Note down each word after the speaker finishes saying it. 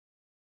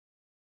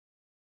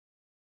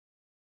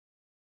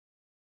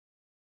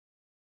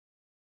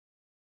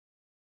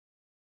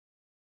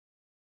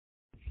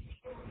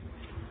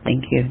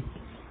Thank you.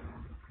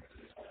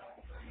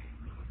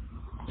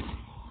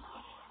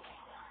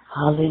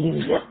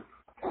 Hallelujah.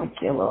 Thank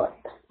you, Lord.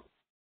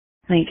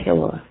 Thank you,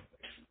 Lord.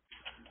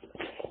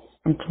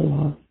 Thank you,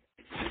 Lord.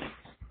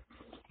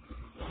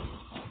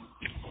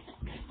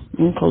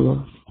 Thank you,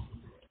 Lord.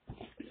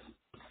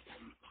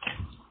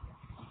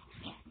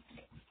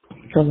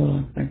 Thank you,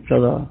 Lord. Thank you,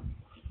 Lord.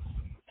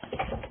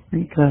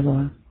 Thank you,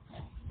 Lord.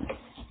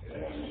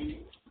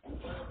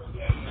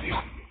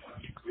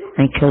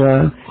 Thank you,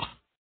 Lord.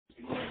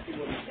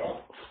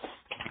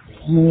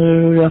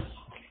 Hallelujah.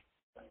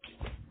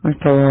 Thank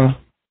you, Lord.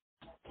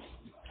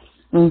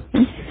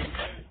 Mm-hmm.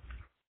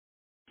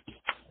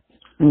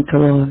 Thank you,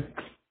 Lord.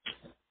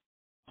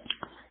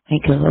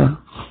 Thank you, Lord.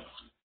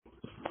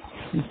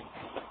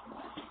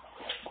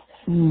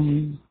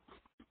 Mm.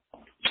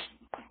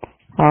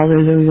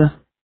 Hallelujah.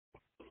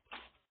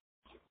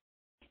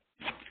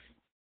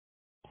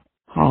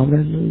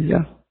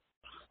 Hallelujah.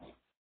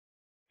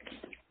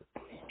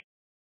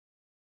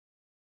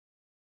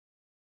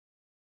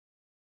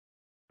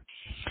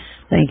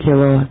 Thank you,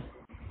 Lord.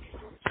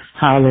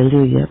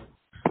 Hallelujah.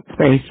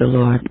 Praise the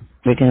Lord.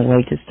 We're going to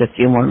wait just a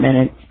few more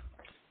minutes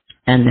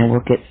and then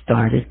we'll get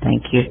started.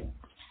 Thank you.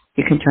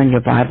 You can turn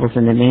your Bibles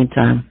in the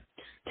meantime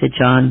to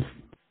John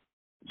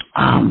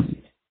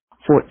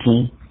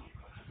 14.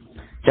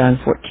 John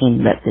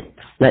 14,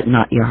 let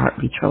not your heart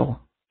be troubled.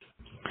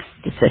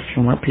 Just a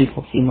few more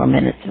people, a few more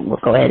minutes, and we'll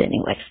go ahead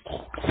anyway.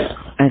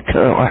 Thank you,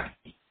 Lord.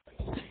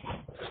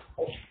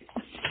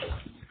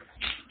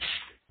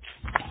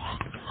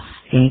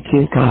 Thank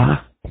you, God.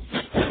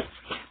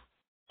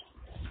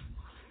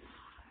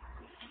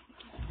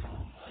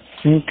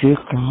 Thank you,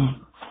 God.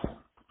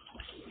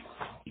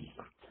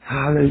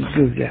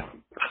 Hallelujah.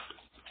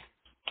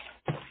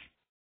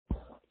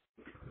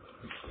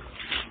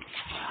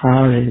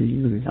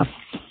 Hallelujah.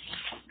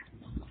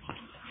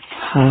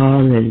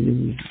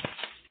 Hallelujah.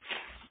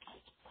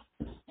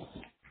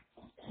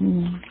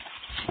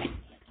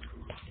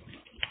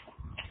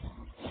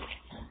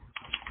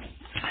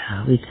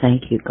 We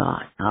thank you,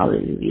 God.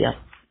 Hallelujah.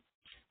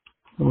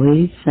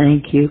 We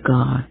thank you,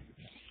 God.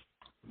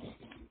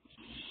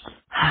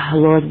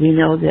 Lord, we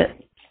know that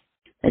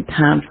at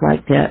times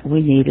like that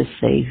we need a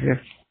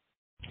Savior.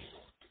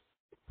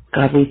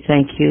 God, we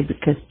thank you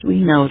because we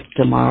know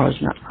tomorrow's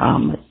not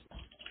promised.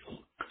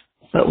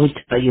 But we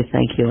tell you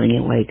thank you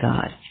anyway,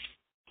 God.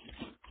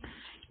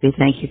 We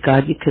thank you,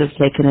 God, you could have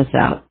taken us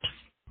out.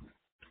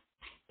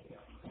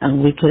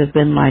 And we could have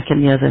been like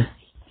any other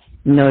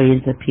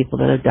millions of people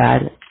that have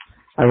died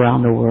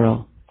around the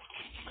world.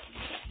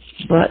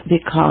 But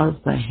because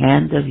the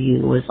hand of you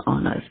was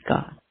on us,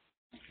 God,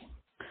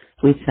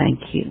 we thank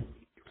you.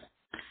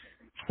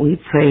 We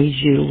praise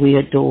you. We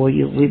adore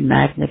you. We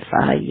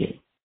magnify you.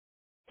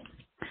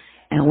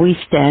 And we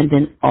stand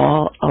in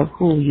awe of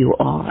who you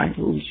are and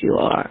whose you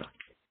are.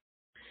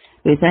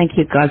 We thank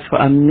you, God, for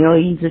our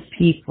millions of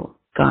people,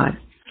 God,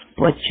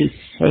 but you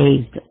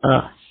saved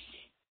us.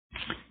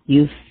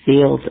 You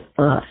filled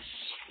us.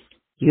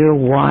 You're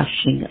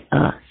washing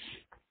us.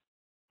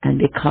 And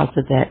because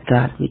of that,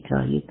 God, we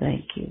tell you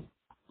thank you.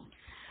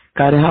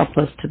 God, help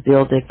us to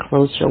build a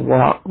closer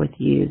walk with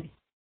you.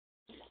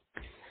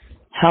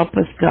 Help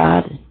us,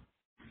 God,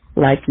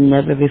 like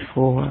never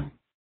before.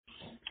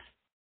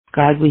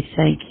 God, we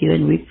thank you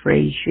and we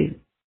praise you.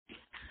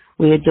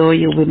 We adore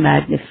you. We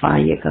magnify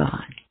you,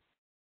 God.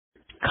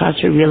 Because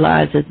we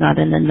realize it's not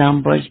in the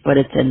numbers, but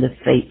it's in the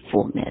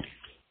faithfulness.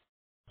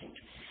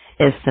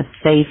 It's the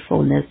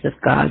faithfulness of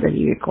God that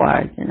he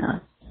requires in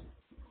us.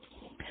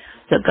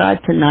 So God,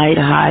 tonight,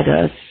 hide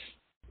us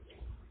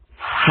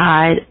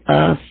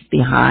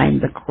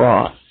behind the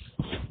cross.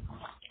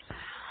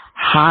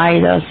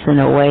 Hide us in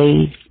a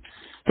way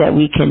that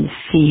we can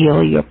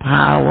feel your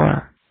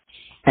power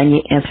and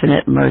your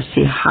infinite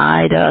mercy.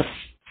 Hide us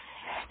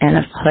in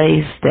a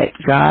place that,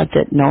 God,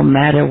 that no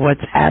matter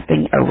what's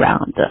happening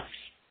around us,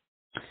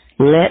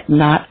 let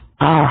not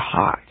our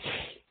hearts,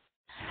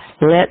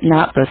 let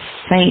not the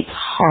saints'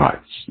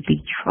 hearts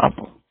be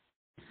troubled.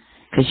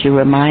 Because you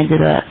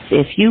reminded us,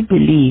 if you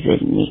believe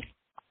in me,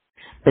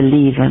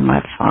 believe in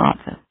my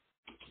Father.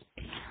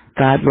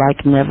 God,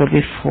 like never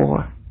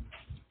before,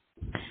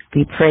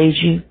 we praise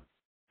you,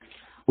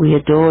 we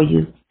adore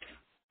you,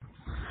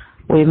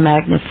 we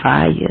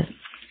magnify you.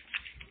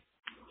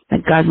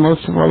 And God,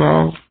 most of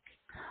all,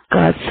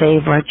 God,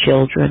 save our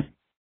children.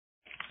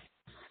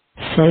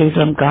 Save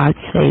them, God,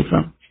 save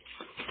them.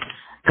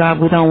 God,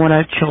 we don't want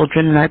our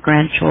children and our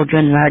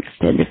grandchildren and our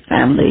extended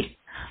family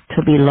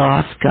to be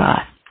lost,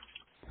 God.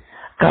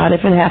 God,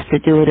 if it has to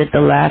do it at the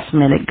last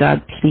minute,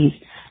 God, please,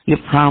 you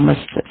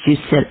promised us. You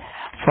said,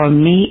 for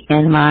me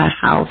and my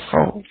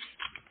household.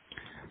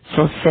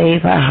 So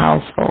save our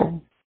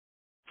household.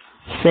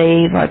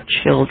 Save our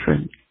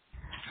children.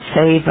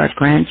 Save our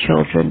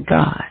grandchildren,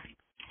 God.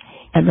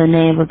 In the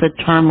name of the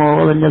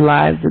turmoil in the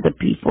lives of the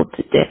people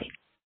today.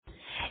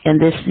 In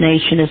this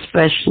nation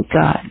especially,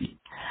 God.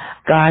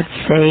 God,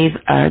 save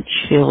our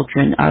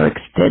children, our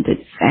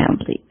extended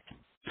family.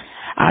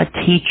 Our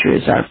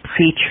teachers, our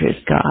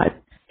preachers, God.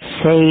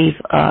 Save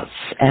us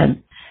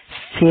and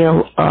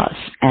fill us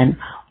and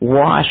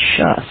wash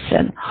us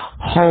and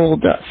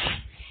hold us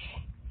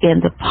in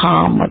the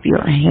palm of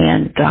your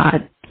hand,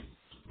 God,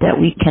 that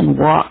we can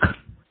walk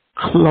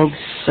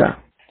closer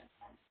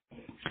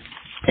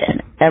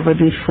than ever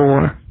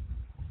before.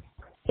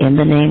 In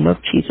the name of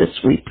Jesus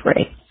we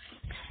pray.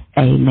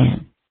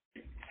 Amen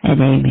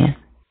and amen.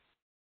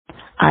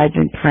 I've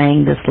been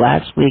praying this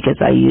last week as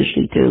I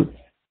usually do.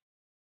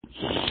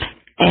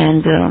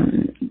 And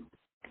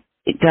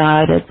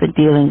God has been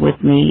dealing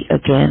with me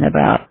again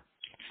about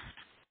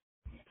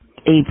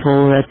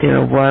people that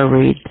they're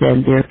worried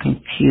and they're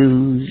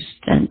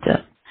confused and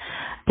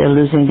they're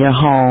losing their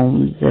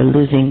homes, they're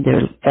losing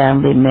their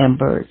family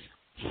members.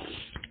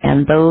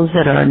 And those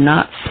that are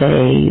not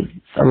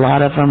saved, a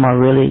lot of them are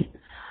really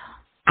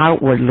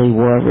outwardly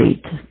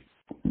worried.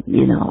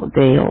 You know,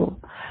 they'll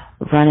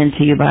run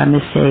into you by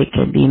mistake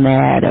and be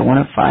mad and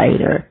want to fight.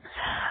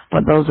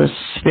 But those are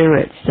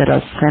spirits that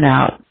are sent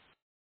out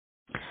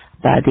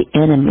by the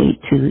enemy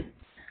to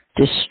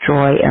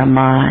destroy our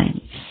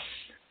minds.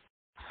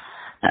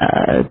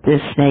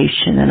 This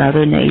nation and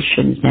other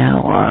nations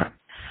now are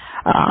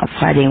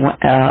fighting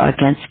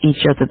against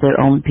each other, their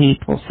own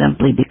people,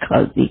 simply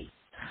because the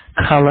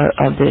color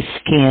of their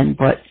skin.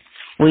 But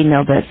we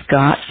know that's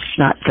God,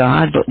 not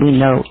God, but we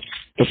know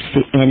it's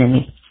the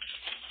enemy.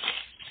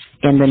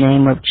 In the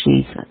name of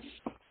Jesus.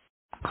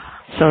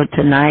 So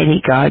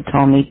tonight, God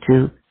told me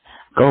to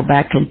go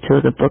back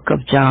into the book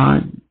of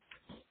John,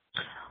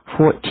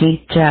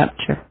 14th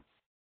chapter.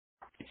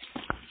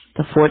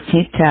 The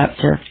 14th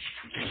chapter,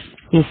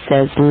 he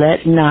says,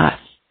 let not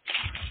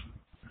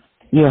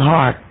your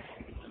heart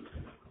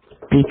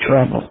be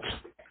troubled.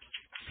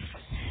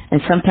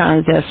 And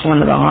sometimes that's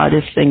one of the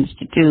hardest things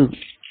to do,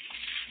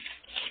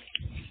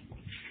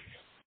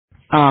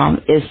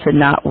 is to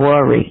not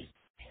worry.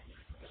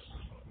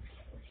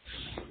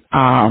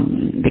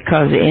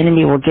 Because the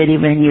enemy will get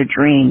even in your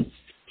dreams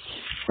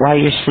while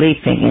you're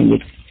sleeping,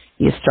 and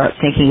you start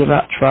thinking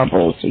about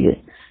troubles, or you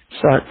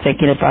start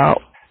thinking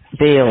about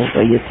bills,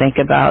 or you think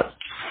about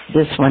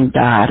this one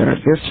died, or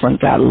this one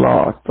got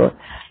lost, or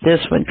this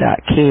one got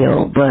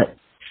killed. But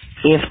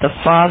if the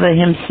Father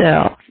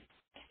himself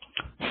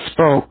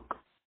spoke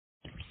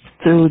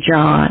through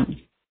John,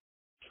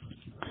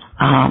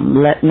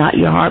 let not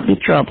your heart be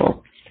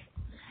troubled.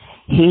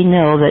 He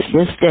knew that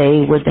this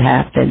day would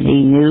happen.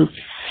 He knew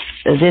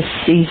this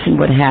season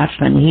would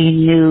happen. He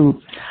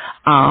knew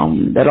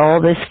that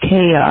all this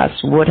chaos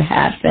would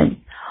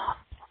happen,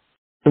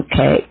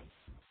 okay,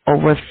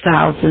 over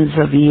thousands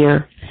of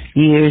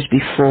years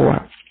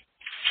before.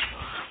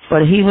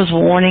 But he was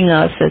warning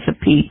us as a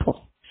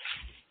people.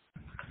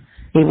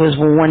 He was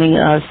warning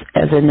us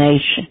as a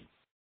nation.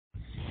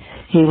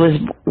 He was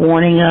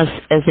warning us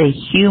as a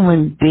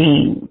human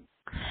being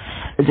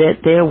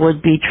that there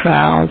would be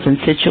trials and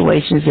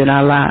situations in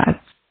our lives.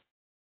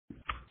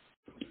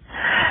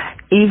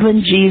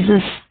 Even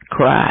Jesus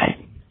cried.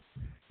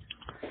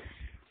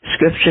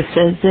 Scripture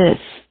says this,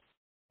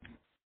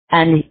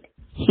 and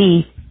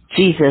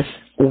Jesus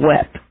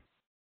wept,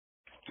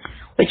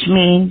 which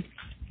means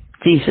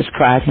Jesus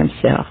cried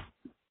himself.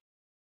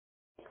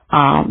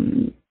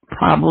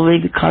 Probably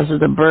because of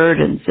the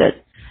burdens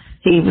that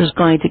he was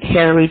going to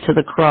carry to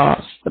the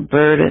cross, the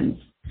burdens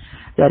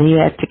that he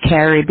had to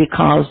carry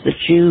because the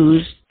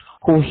Jews,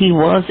 who he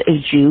was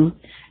a Jew,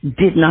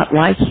 did not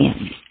like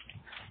him.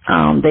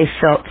 They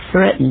felt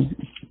threatened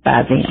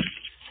by them,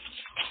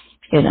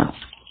 you know.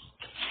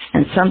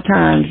 And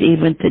sometimes,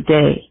 even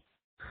today,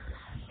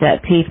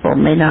 that people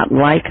may not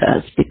like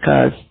us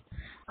because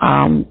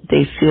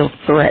they feel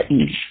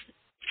threatened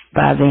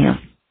by them.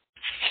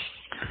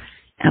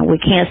 And we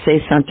can't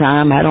say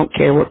sometimes, I don't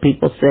care what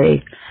people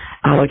say,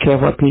 I don't care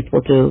what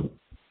people do.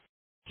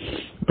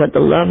 But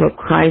the love of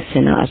Christ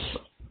in us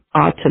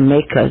ought to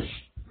make us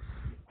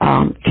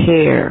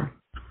care,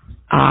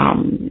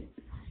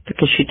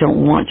 because you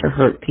don't want to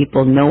hurt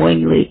people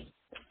knowingly,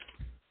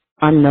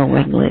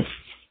 unknowingly,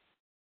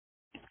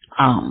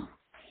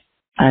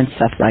 and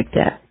stuff like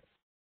that.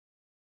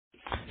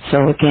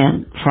 So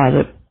again,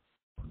 Father,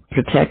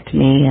 protect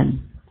me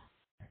and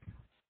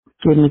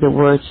give me the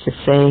words to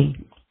say.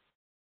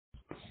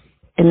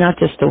 And not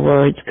just the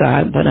words,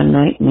 God, but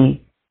anoint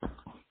me.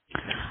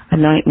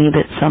 Anoint me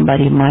that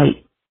somebody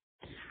might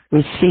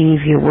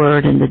receive your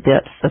word in the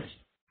depths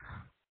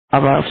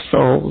of our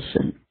souls,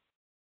 and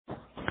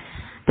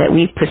that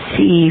we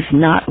perceive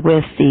not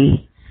with the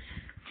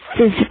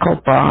physical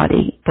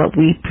body, but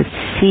we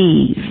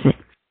perceive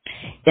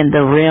in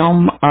the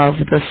realm of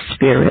the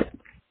Spirit.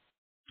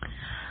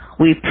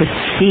 We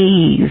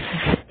perceive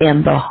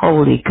in the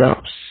Holy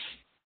Ghost.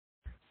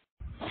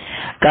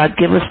 God,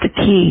 give us the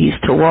keys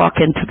to walk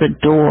into the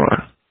door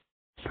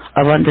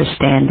of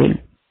understanding.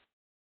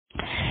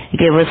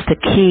 Give us the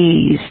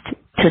keys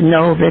to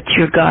know that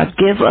you're God.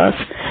 Give us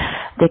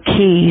the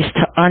keys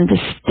to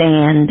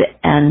understand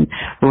and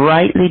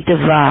rightly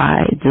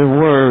divide the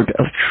word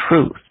of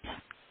truth.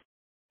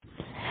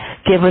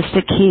 Give us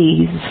the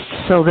keys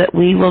so that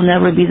we will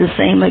never be the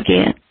same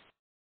again.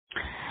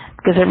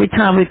 Because every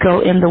time we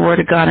go in the Word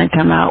of God and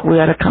come out, we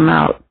ought to come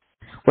out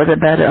with a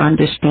better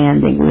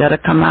understanding. We ought to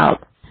come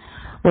out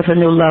with a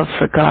new love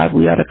for God.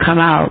 We ought to come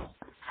out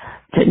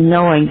to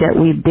knowing that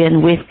we've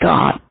been with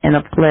God in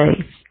a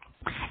place,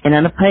 and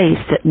in a place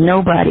that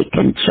nobody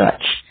can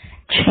touch,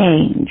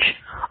 change,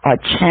 or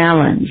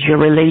challenge your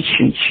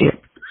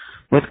relationship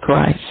with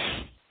Christ.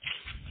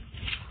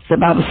 The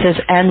Bible says,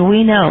 and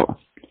we know,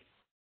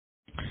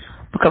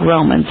 Book of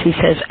Romans, he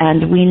says,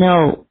 and we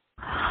know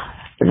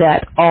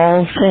that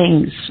all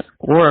things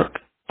work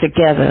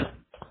together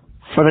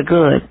for the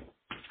good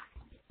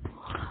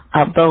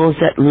of those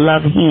that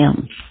love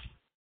him,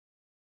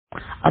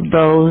 of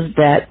those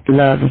that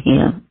love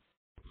him,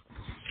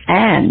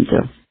 and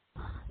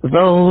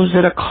those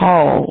that are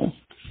called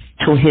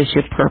to his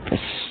purpose.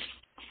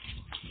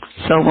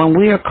 So when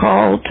we are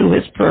called to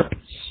his purpose,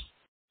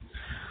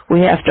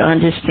 we have to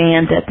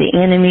understand that the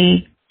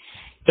enemy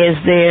is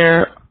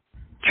there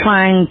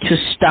trying to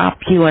stop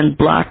you and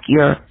block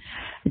your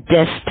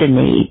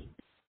destiny.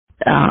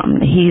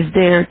 He's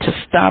there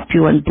to stop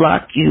you and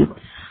block you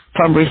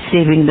from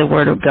receiving the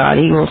word of God.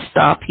 He will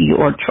stop you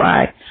or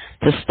try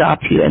to stop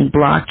you and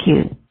block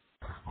you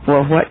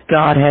for what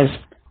God has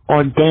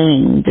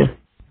ordained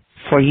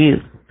for you.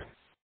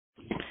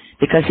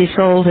 Because he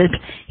told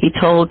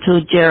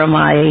to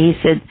Jeremiah, he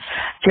said,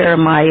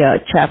 Jeremiah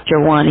chapter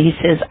 1, he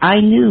says,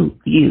 I knew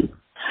you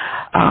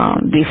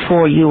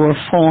before you were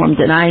formed,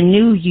 and I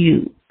knew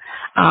you,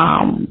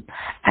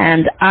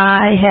 and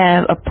I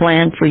have a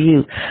plan for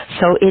you.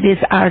 So it is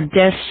our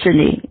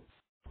destiny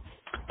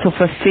to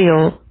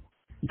fulfill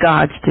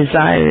God's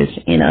desires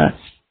in us.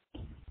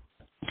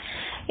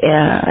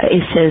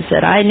 It says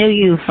that I knew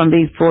you from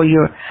before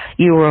you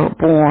were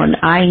born.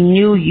 I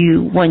knew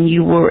you when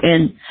you were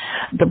in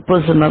the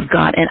bosom of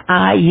God, and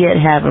I yet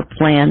have a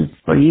plan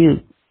for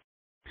you.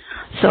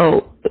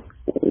 So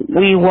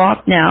we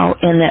walk now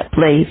in that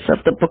place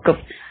of the book of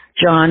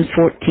John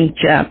 14th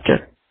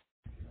chapter.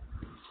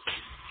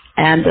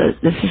 And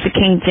this is the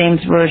King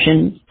James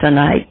Version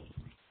tonight.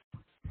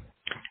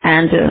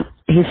 And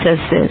he says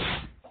this,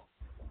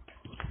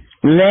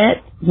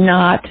 let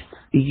not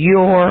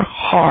your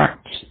heart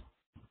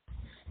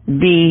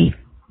be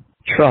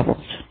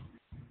troubled.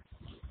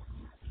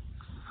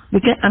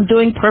 I'm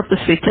doing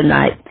purposely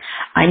tonight.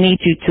 I need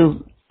you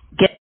to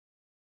get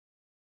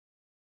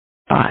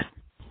God.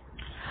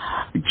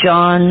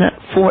 John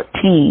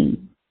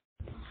 14,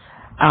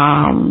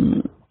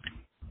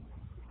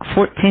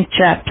 14th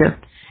chapter,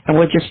 and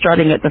we're just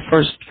starting at the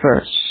first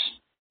verse.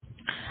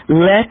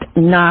 Let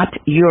not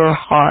your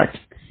heart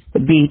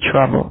be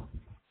troubled.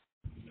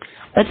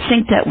 Let's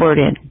sink that word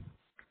in.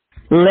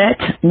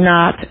 Let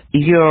not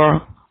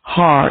your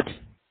heart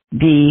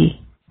be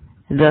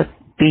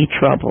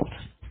troubled.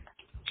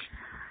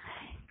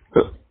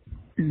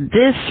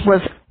 This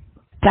was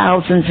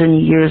thousands of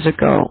years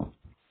ago,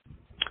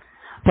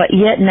 but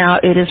yet now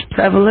it is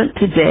prevalent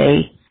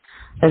today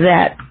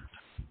that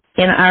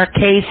in our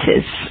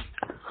cases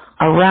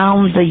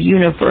around the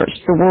universe,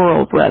 the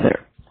world rather,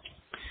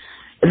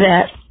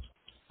 that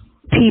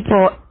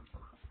people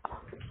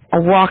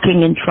are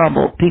walking in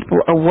trouble. People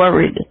are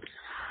worried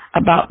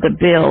about the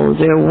bills.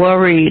 They're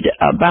worried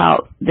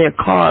about their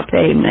car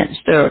payments.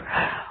 They're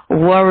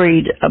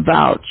worried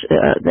about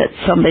that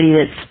somebody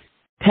that's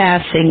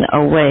passing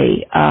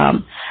away.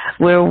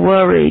 We're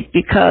worried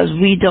because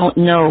we don't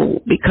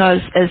know, because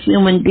as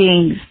human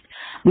beings,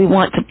 we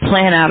want to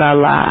plan out our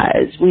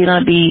lives. We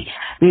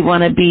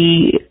want to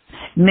be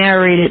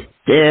married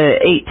at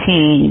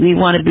 18. We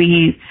want to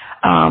be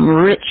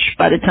rich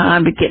by the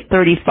time we get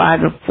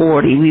 35 or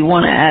 40. We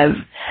want to have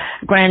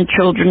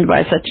grandchildren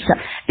by such a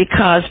time,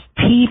 because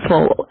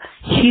people,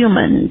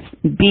 humans,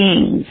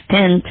 beings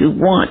tend to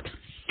want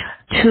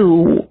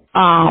to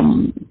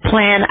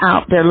plan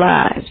out their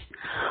lives.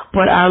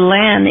 But our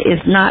land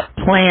is not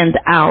planned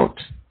out.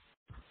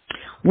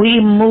 We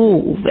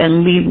move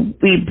and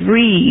we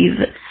breathe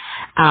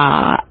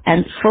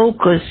and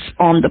focus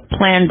on the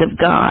plan of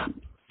God.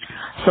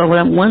 So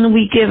when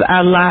we give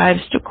our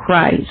lives to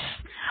Christ,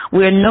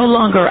 we're no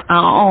longer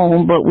our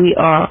own, but we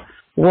are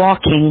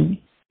walking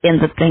in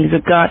the things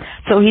of God.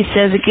 So he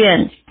says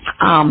again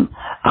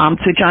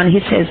to John, he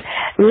says,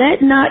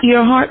 let not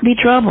your heart be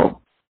troubled.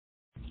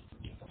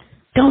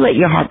 Don't let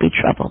your heart be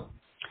troubled.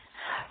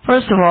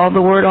 First of all,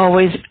 the word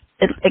always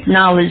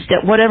acknowledges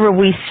that whatever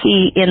we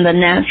see in the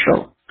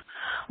natural,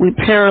 we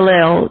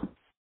parallel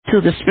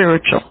to the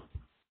spiritual.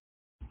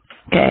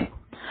 Okay.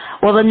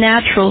 Well, the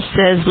natural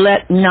says,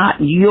 let not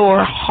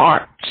your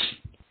heart.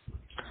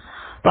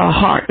 The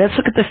heart. Let's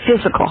look at the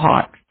physical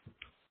heart.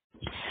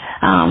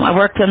 I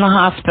worked in the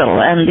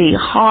hospital, and the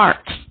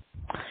heart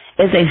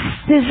is a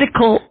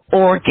physical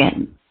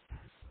organ,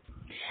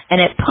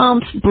 and it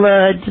pumps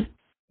blood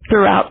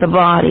throughout the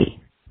body.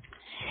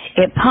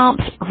 It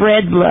pumps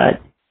red blood,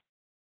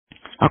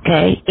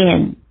 okay,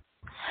 in.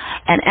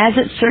 And as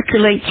it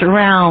circulates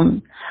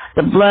around,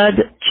 the blood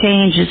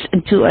changes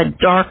into a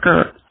dark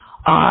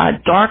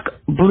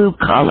blue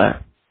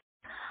color,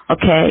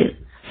 okay?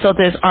 So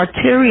there's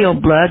arterial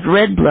blood,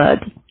 red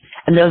blood,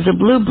 and there's a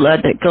blue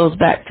blood that goes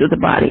back to the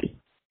body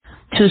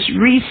to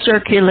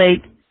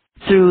recirculate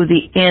through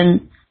the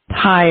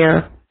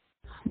entire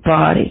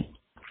body.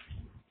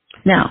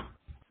 Now,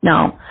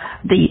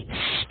 the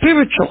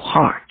spiritual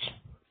heart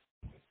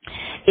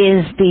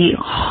is the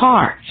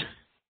heart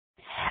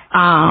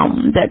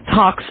that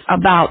talks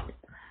about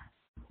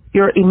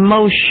your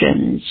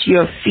emotions,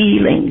 your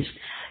feelings,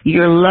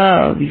 your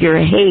love, your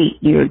hate,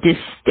 your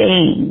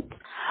disdain,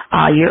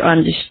 your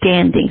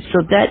understanding.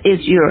 So that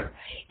is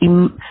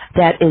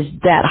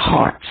that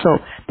heart. So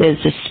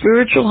there's the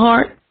spiritual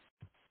heart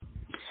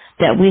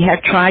that we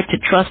have tried to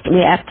trust.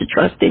 We have to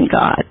trust in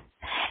God,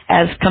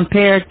 as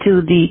compared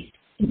to the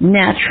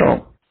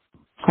natural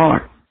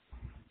heart.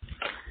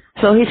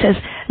 So he says,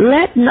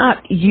 let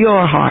not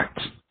your heart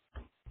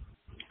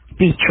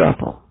be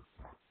troubled.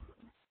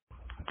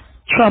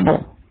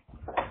 Trouble.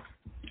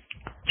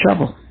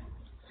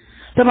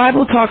 The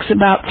Bible talks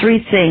about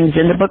three things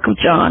in the book of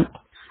John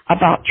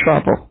about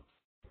trouble.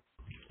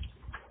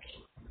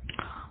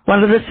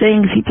 One of the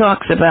things he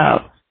talks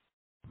about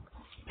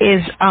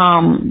is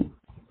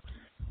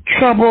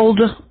troubled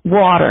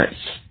waters.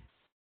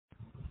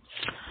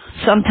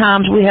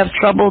 Sometimes we have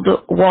troubled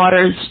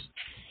waters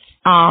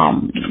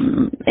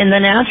in the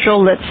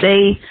natural. Let's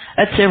say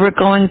we're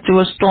going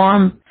through a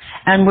storm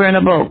and we're in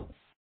a boat.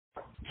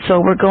 So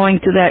we're going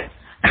through that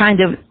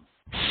kind of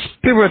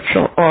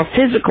spiritual or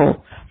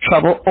physical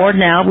trouble, or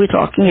now we're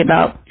talking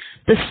about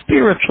the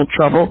spiritual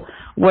trouble,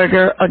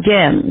 whether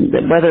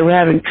we're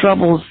having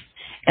troubles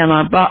in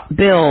our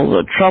bills,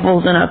 or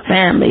troubles in our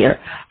family, or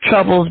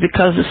troubles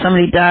because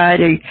somebody died,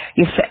 or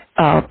you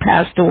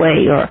passed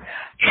away, or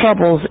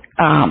troubles,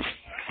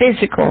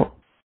 physical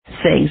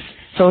things.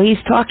 So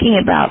he's talking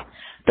about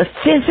the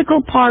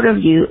physical part of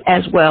you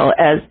as well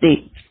as the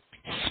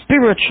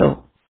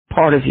spiritual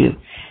part of you.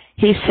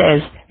 He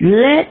says,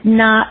 let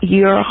not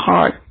your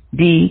heart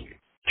be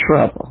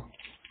troubled.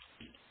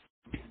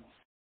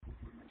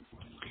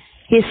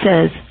 He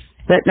says,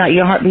 let not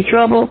your heart be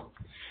troubled.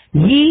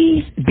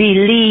 Ye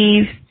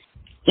believe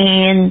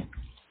in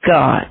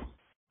God.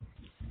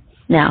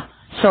 Now,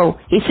 so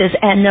he says,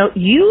 and no,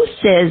 you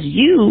says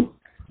you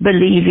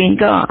believe in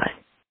God,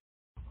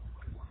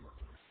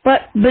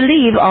 but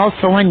believe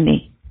also in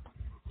me.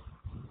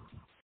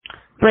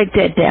 Break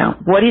that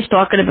down. What he's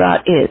talking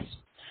about is,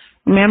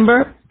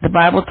 remember, the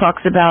Bible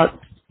talks about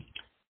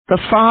the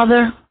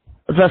Father,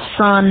 the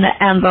Son,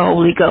 and the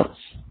Holy Ghost.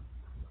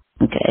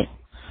 Okay.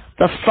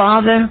 The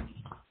Father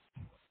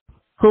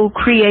who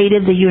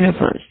created the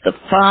universe. The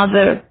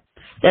Father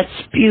that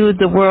spewed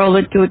the world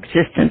into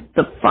existence.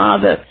 The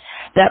Father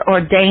that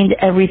ordained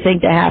everything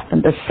to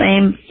happen. The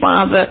same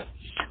Father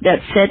that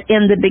said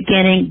in the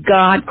beginning,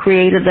 God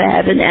created the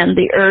heaven and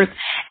the earth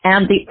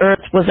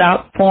was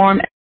without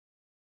form.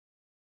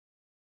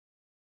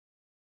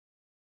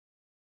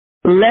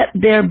 Let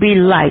there be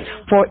light,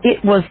 for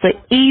it was the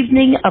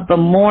evening of the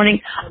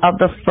morning of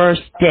the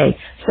first day.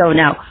 So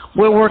now,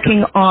 we're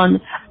working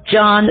on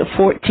John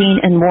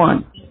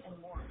 14:1.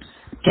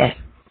 Okay.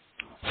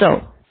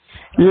 So,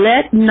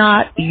 let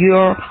not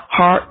your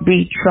heart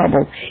be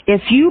troubled.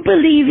 If you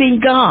believe in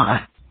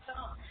God,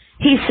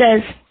 he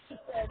says,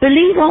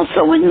 believe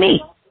also in me.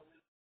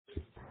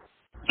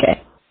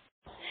 Okay.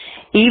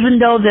 Even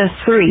though there's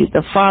three,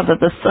 the Father,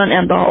 the Son,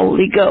 and the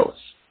Holy Ghost.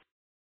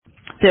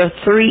 They're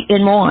three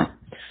in one.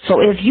 So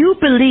if you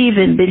believe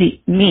in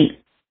me,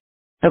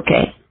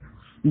 okay,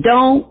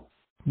 don't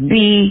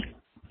be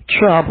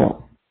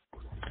troubled.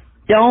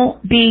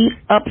 Don't be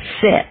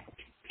upset.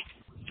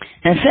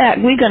 In fact,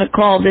 we're going to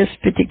call this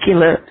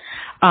particular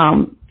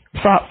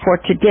thought for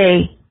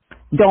today,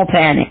 don't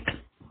panic.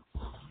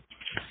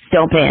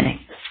 Don't panic.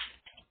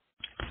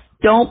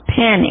 Don't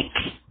panic.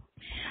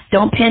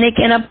 Don't panic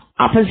in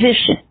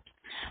opposition.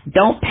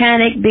 Don't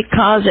panic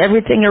because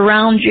everything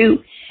around you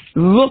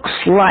looks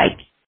like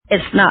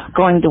it's not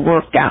going to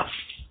work out.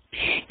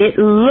 It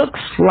looks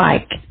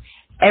like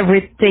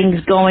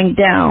everything's going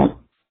down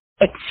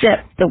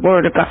except the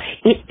Word of God.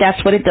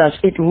 That's what it does.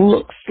 It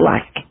looks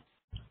like.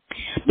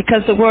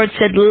 Because the Word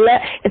said,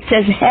 it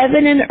says,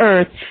 heaven and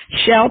earth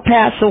shall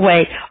pass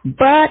away,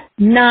 but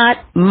not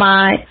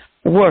my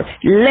word.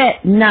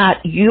 Let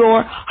not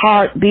your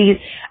heart be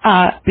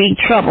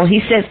troubled.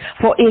 He says,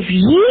 for if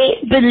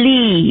ye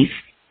believe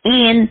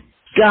in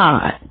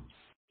God,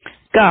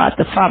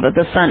 the Father,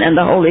 the Son, and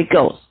the Holy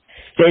Ghost,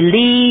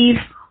 believe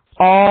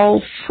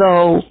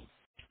also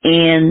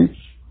in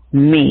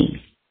me.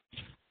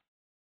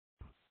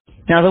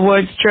 In other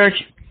words, church,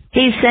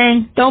 he's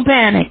saying, don't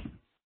panic.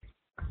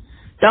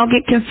 Don't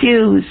get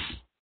confused.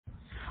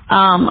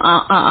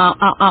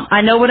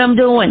 I know what I'm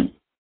doing.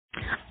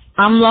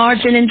 I'm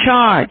large and in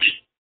charge.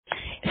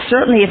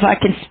 Certainly, if I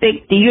can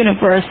speak the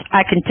universe,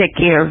 I can take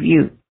care of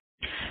you.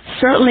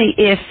 Certainly,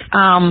 if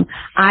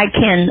I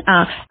can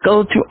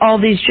go through all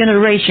these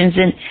generations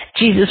and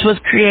Jesus was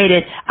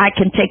created, I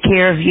can take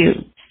care of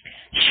you.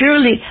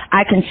 Surely,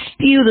 I can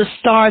spew the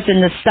stars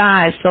in the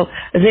skies, so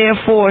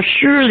therefore,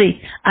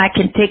 surely, I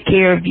can take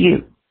care of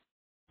you.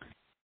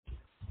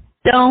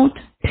 Don't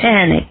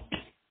panic.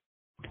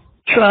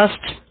 Trust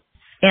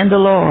in the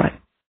Lord.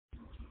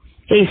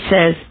 He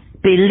says,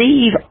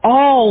 believe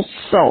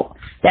also.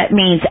 That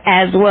means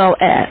as well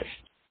as.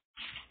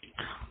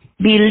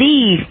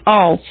 Believe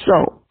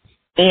also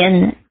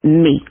in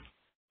me.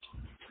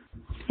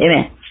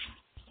 Amen.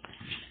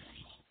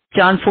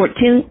 John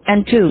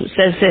 14:2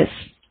 says this.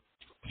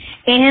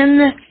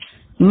 In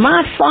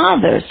my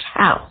Father's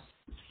house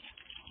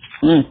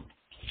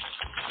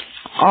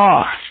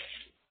are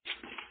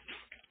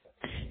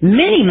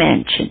many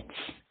mansions.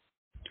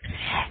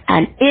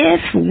 And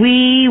if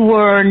we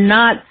were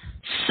not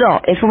so,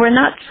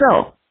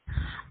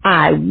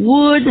 I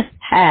would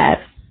have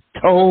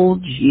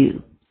told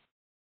you.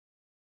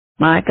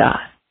 My God.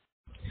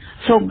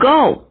 So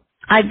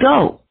I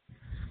go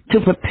to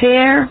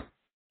prepare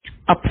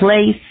a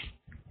place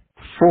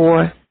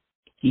for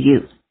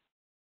you.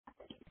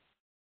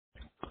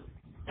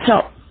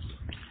 So,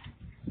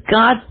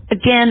 God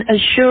again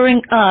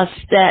assuring us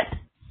that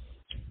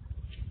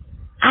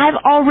I've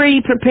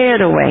already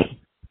prepared a way.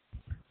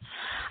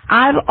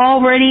 I've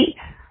already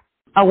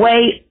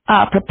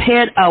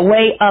prepared a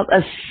way of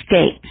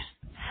escape.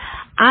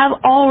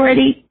 I've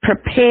already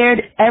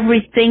prepared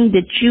everything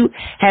that you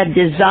have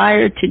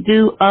desired to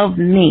do of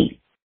me.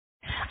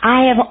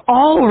 I have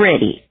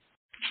already,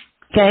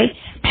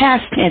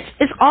 past tense,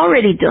 it's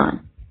already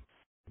done.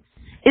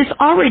 It's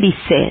already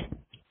said.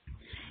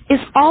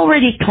 It's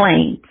already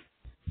claimed.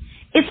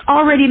 It's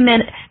already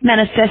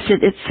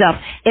manifested itself.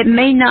 It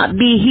may not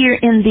be here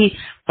in the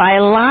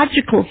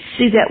biological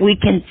see that we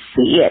can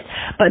see it,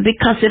 but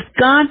because if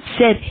God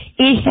said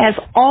it has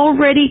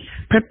already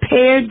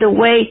prepared the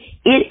way,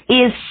 it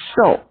is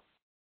so.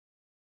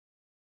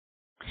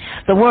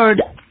 The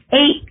word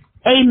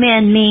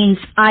amen means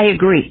I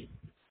agree.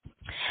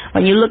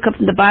 When you look up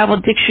in the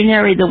Bible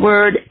dictionary, the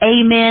word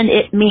amen,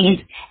 it means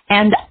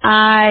and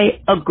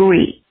I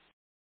agree.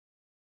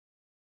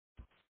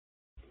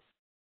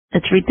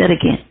 Let's read that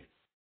again.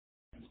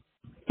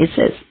 It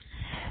says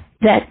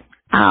that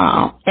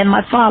in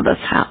my Father's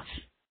house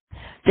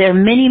there are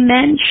many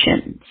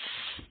mansions,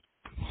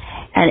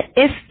 and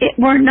if it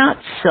were not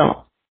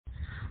so,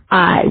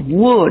 I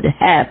would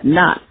have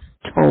not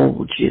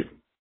told you.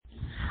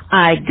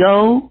 I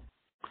go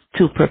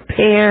to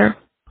prepare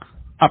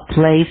a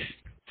place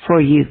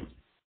for you.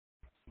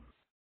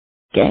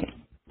 Okay.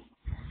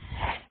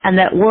 And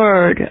that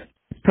word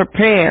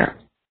prepare,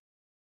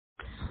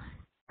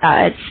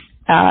 says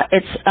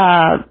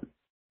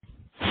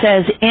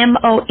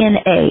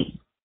M-O-N-A,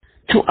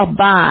 to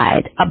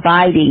abide,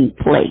 abiding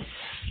place.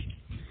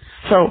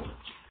 So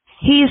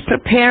He is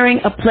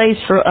preparing a place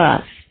for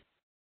us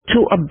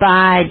to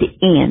abide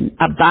in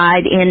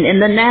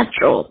the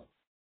natural.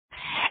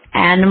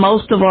 And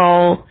most of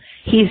all,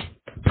 He's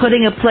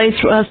putting a place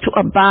for us to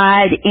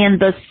abide in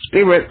the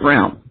spirit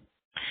realm.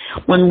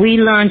 When we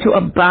learn to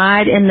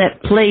abide in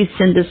that place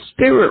in the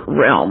spirit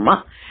realm,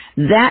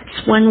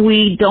 that's when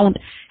we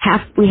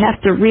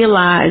have to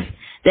realize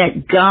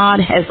that God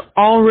has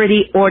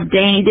already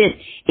ordained it.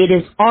 It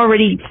is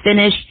already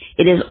finished.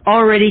 It is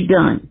already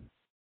done.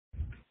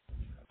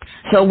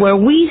 So where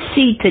we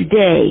see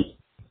today,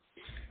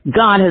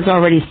 God has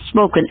already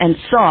spoken and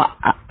saw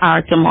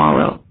our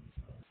tomorrow.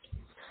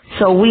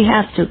 So we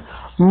have to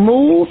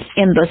move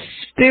in the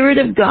Spirit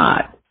of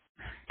God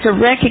to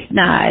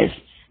recognize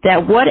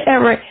that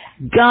whatever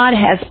God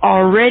has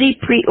already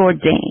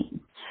preordained,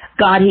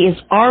 God, He has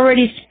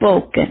already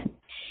spoken.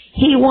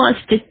 He wants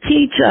to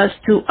teach us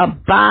to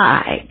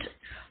abide,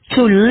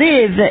 to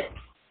live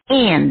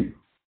in.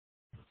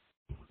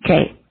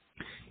 Okay.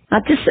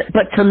 Not just,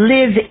 but to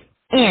live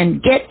in,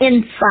 get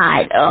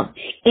inside of,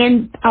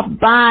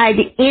 abide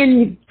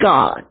in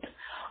God,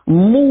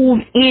 move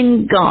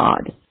in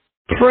God,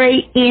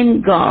 pray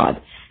in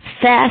God,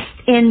 fast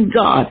in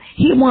God.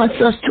 He wants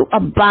us to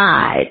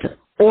abide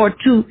or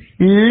to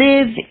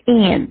live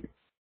in.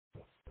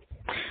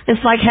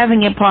 It's like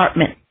having an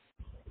apartment,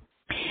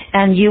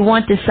 and you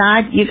want to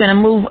decide you're going to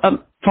move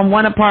from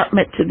one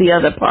apartment to the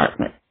other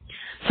apartment.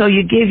 So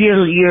you give your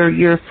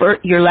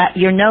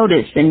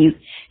notice, and you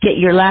get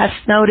your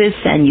last notice,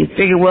 and you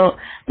figure, well,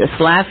 this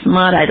last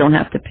month I don't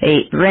have to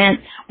pay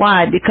rent.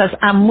 Why? Because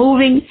I'm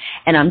moving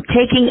and I'm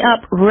taking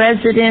up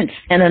residence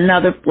in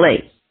another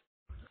place.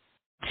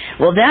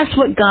 Well, that's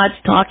what God's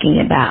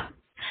talking about.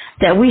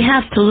 That we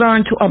have to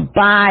learn to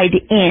abide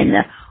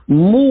in,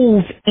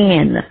 move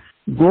in,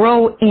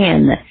 grow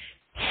in,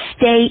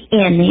 stay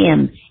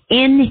in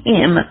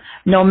Him,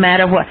 no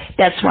matter what.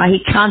 That's why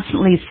He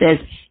constantly says,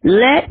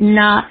 let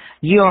not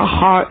your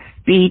heart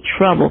be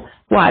troubled.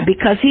 Why?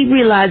 Because He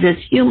realizes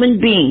human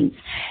beings,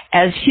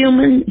 as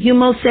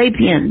Homo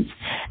sapiens,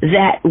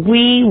 that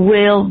we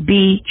will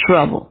be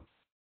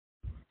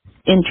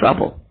in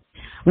trouble.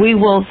 We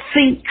will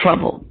think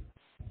trouble.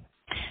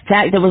 In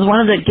fact, there was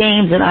one of the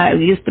games that I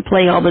used to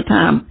play all the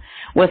time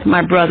with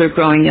my brother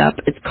growing up.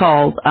 It's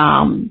called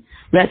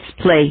Let's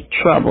Play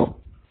Trouble.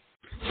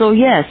 So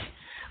yes,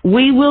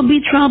 We will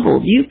be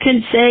troubled. You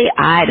can say,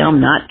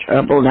 I'm not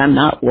troubled, I'm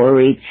not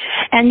worried.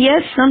 And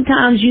yes,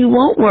 sometimes you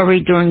won't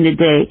worry during the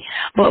day,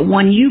 but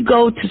when you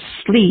go to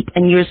sleep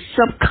and your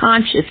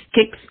subconscious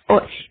kicks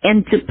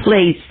into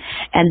place,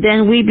 and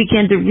then we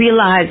begin to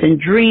realize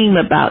and dream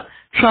about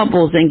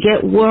troubles and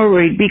get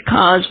worried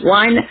because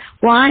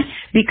why?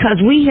 Because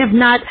we have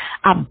not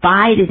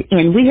abided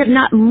in, we have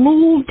not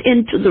moved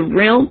into the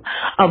realm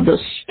of the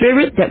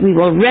Spirit, that we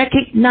will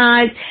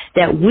recognize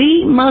that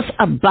we must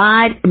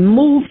abide,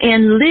 move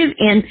in, live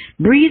in,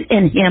 breathe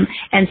in Him,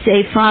 and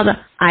say, Father,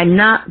 I'm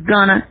not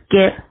gonna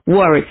get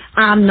worried.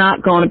 I'm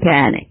not gonna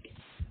panic.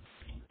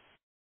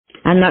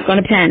 I'm not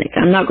gonna panic.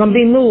 I'm not gonna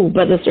be moved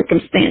by the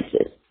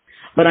circumstances,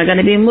 but I'm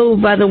gonna be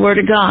moved by the Word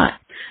of God.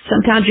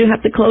 Sometimes you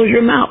have to close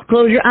your mouth,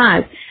 close your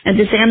eyes, and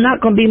just say, I'm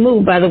not going to be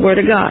moved by the Word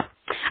of God.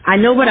 I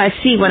know what I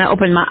see when I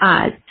open my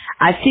eyes.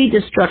 I see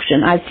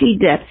destruction. I see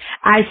death.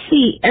 I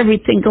see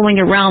everything going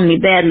around me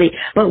badly.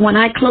 But when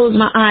I close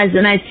my eyes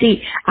and I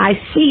see,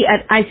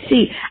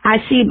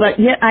 but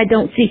yet I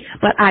don't see.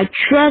 But I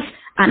trust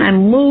and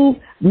I'm moved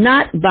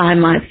not by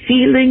my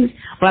feelings,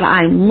 but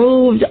I'm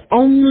moved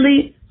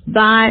only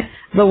by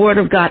the Word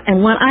of God.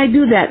 And when I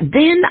do that,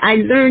 then I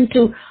learn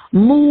to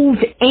move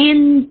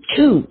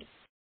into.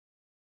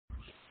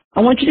 I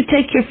want you to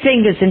take your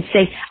fingers and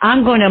say,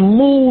 I'm going to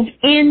move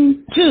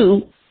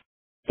into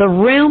the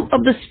realm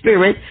of the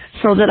Spirit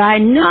so that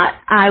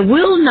I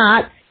will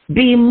not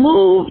be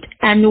moved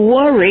and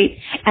worried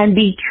and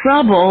be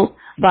troubled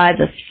by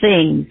the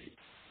things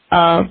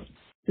of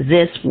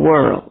this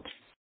world.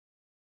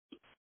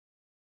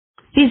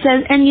 He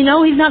says, and He's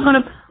not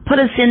going to put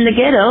us in the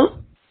ghetto.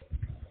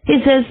 He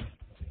says,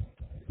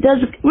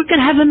 we could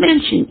have a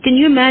mansion. Can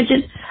you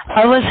imagine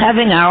us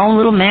having our own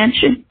little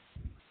mansion?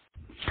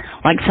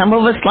 Like some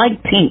of us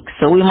like pink,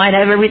 so we might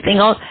have everything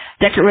all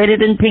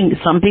decorated in pink.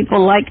 Some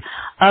people like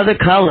other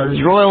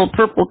colors, royal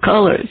purple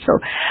colors. So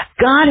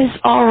God is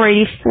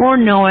already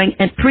foreknowing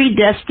and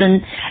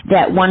predestined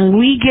that when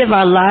we give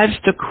our lives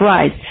to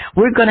Christ,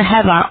 we're going to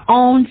have our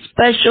own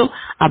special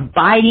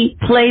abiding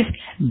place,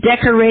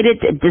 decorated,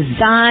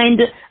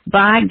 designed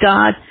by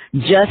God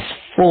just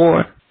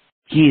for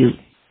you.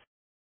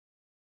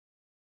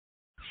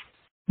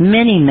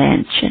 Many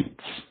mansions.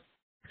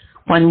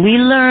 When we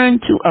learn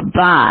to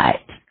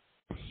abide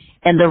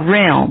in the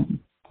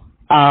realm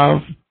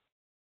of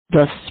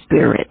the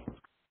Spirit,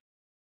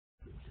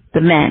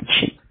 the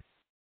mansion.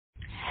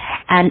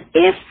 And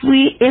if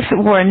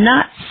it were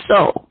not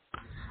so,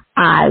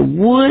 I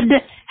would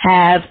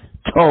have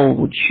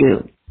told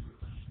you.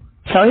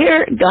 So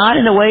here, God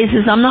in a way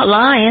says, I'm not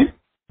lying.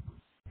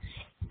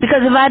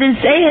 Because if I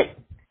didn't say it,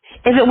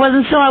 if it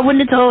wasn't so, I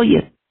wouldn't have told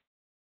you.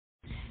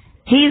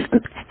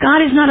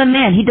 God is not a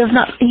man. He does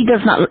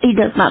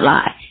not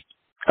lie.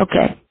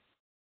 Okay.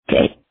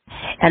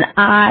 And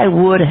I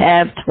would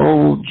have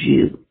told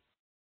you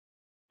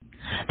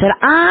that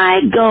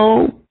I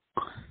go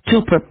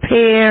to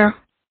prepare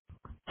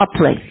a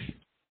place.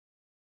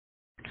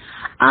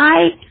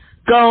 I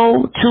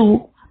go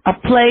to a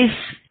place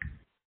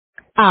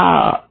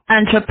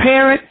and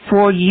prepare it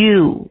for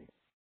you.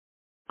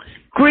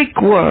 Greek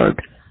word,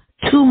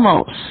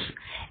 tumos,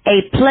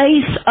 a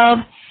place of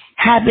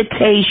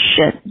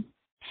habitation,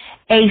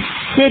 a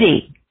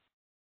city.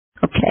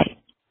 Okay.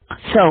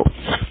 So,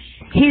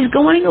 He's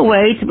going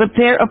away to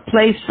prepare a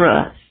place for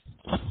us.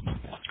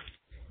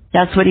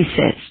 That's what He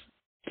says.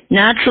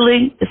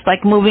 Naturally, it's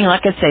like moving,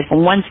 like I say,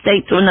 from one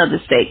state to another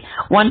state,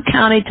 one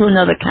county to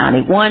another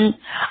county, one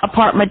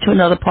apartment to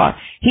another part.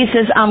 He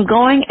says, I'm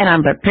going and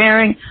I'm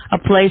preparing a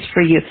place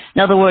for you.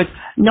 In other words,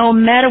 no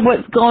matter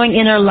what's going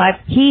in our life,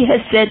 He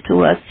has said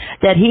to us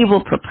that He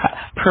will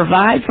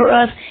provide for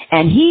us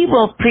and He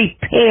will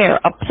prepare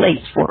a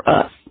place for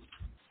us.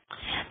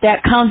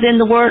 That comes in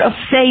the word of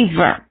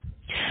favor.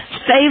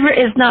 Favor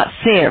is not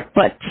fair,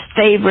 but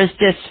favor is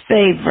just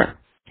favor.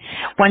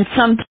 When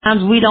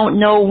sometimes we don't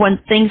know when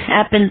things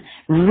happen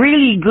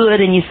really good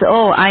and you say,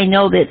 oh, I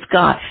know that it's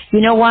God. You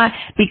know why?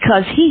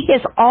 Because He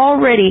has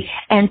already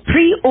and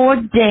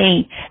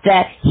preordained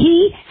that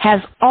He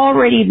has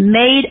already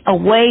made a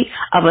way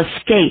of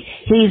escape.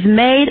 He's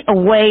made a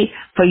way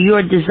for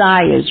your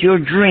desires, your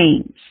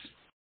dreams.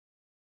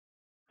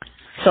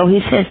 So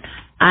He says,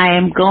 I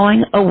am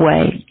going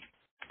away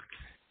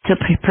to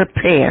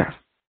prepare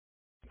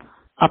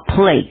a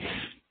place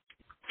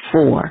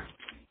for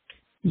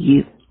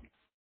you.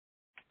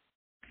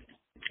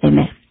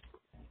 Amen.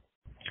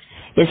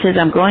 It says,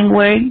 I'm going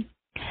away.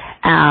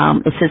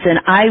 It says,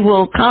 and I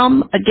will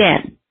come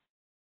again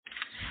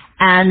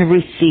and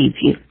receive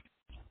you.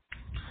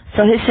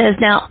 So He says,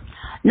 now,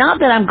 not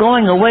that I'm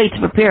going away to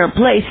prepare a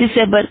place. He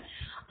said, but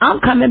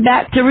I'm coming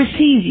back to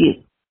receive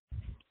you.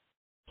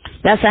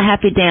 That's a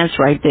happy dance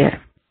right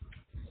there.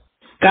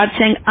 God's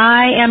saying,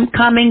 I am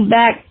coming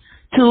back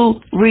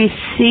to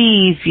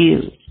receive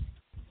you.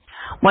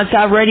 Once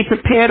I've already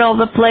prepared all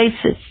the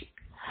places,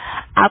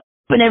 I've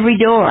opened every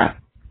door.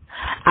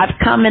 I've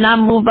come and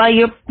I'm moved by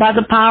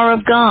the power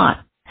of God.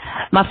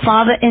 My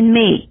Father and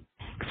me,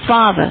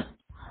 Father,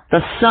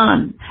 the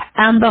Son,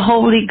 and the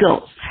Holy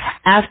Ghost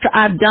after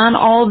I've done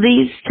all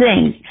these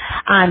things,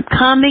 I'm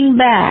coming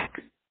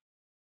back.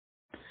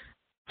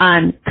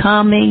 I'm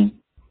coming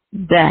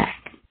back.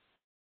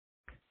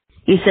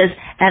 He says,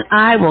 and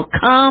I will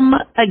come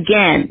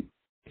again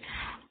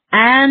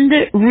and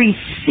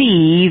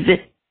receive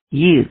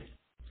you.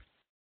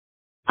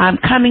 I'm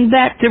coming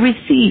back to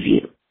receive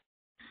you.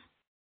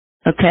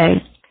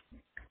 Okay?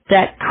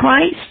 That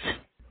Christ,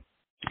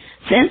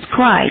 since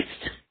Christ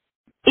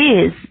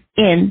is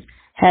in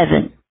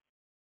heaven,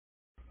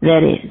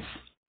 that is.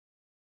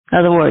 In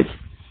other words,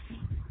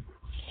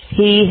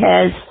 he's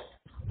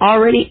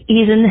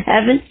in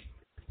heaven.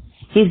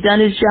 He's done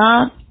his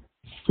job.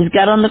 He's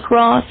got on the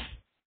cross.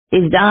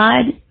 He's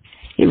died.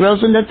 He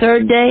rose on the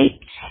third day.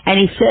 And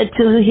he said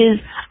to his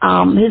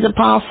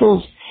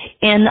apostles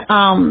in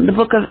the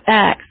book of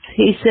Acts,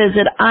 he says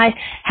that I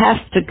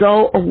have to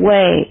go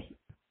away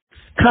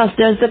because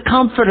there's a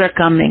comforter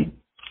coming.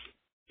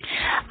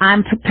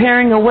 I'm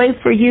preparing a way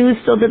for you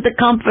so that the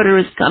comforter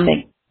is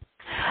coming.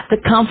 The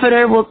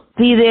comforter will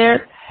be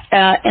there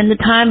in the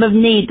time of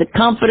need. The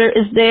comforter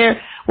is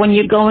there when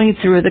you're going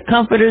through. The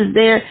comforter is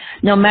there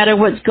no matter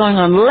what's going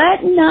on.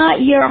 Let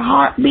not your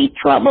heart be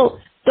troubled.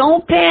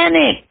 Don't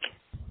panic.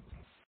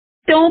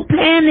 Don't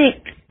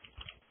panic.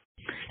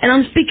 And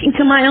I'm speaking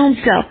to my own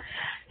self.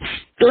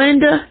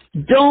 Glenda,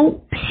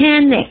 don't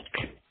panic.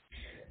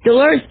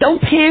 Dolores,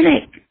 don't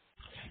panic.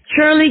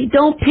 Shirley,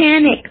 don't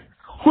panic.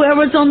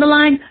 Whoever's on the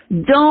line,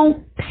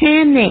 don't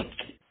panic.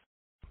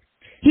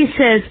 He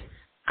says,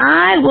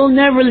 I will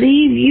never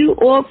leave you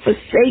or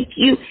forsake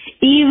you,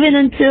 even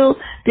until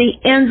the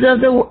ends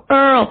of the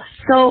world.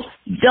 So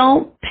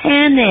don't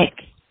panic.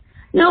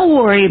 Don't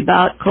worry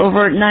about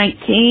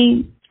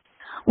COVID-19.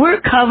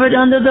 We're covered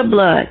under the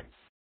blood.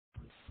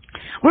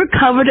 We're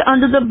covered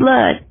under the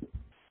blood.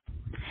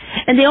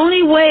 And the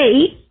only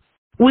way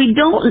we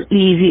don't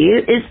leave here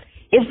is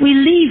if we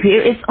leave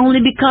here, it's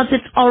only because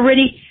it's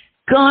already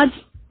God's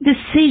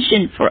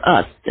decision for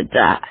us to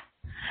die.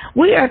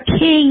 We are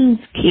king's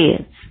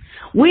kids.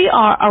 We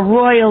are a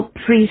royal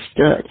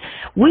priesthood.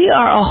 We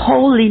are a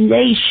holy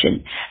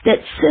nation that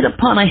sit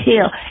upon a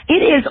hill.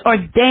 It is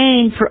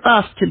ordained for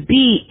us to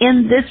be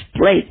in this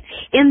place,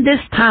 in this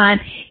time,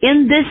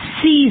 in this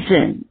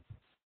season.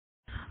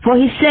 For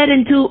he said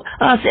unto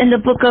us in the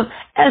book of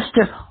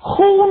Esther,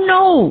 who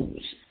knows?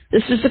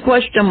 This is the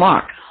question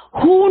mark.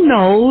 Who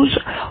knows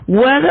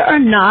whether or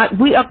not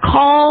we are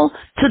called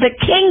to the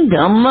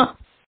kingdom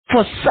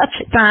for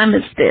such a time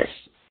as this?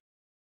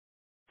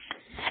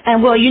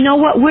 And well, you know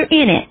what? We're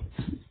in it.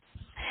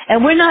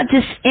 And we're not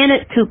just in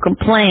it to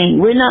complain.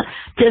 We're not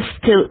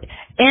just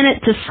in it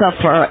to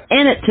suffer,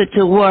 in it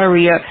to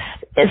worry, or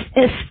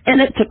it's in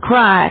it to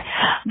cry,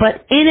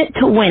 but in it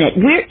to win it.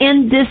 We're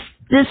in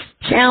this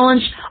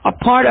challenge, a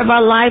part of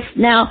our life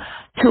now,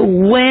 to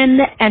win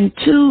and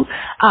to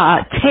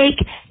take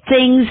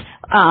things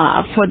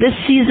for this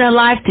season of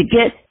life to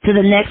get to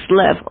the next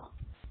level.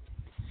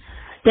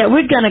 That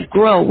we're going to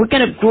grow. We're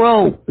going to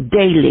grow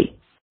daily.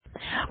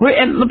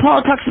 And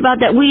Paul talks about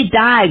that we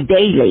die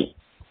daily.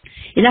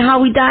 You know how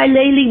we die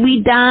daily?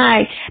 We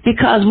die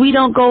because we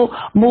don't go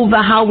move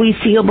by how we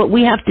feel, but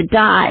we have to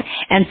die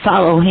and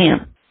follow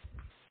him.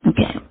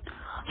 Okay.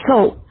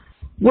 So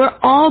we're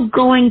all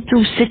going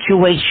through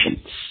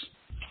situations.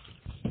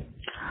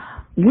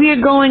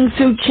 We're going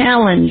through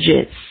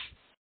challenges.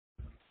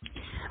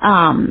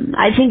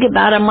 I think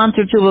about a month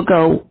or two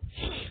ago,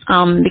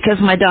 because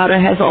my daughter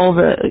has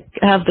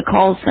the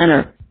call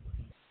center,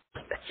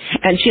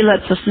 and she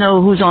lets us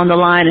know who's on the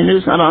line and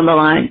who's not on the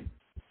line.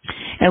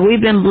 And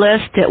we've been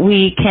blessed that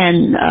we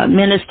can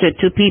minister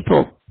to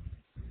people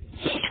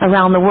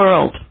around the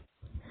world.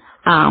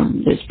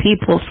 There's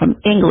people from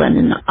England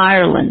and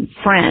Ireland,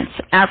 France,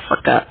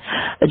 Africa,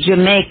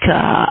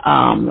 Jamaica,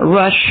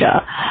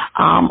 Russia,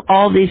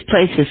 all these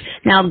places.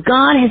 Now,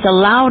 God has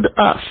allowed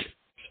us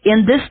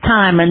in this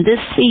time and this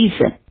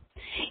season,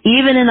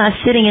 even in us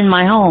sitting in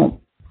my home,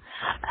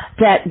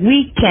 that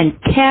we can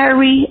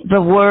carry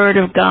the Word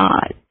of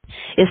God.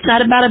 It's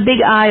not about a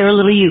big I or a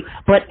little U,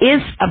 but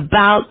it's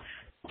about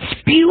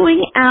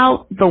spewing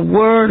out the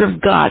Word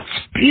of God,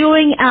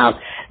 spewing out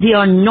the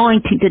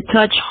anointing to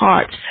touch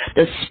hearts,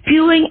 the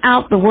spewing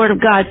out the Word of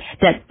God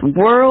that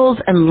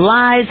worlds and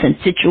lives and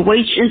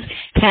situations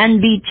can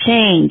be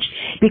changed.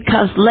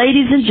 Because,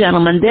 ladies and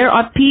gentlemen, there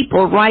are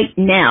people right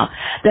now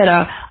that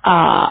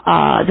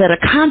are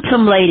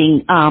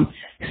contemplating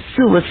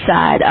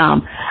suicide.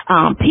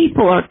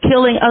 People are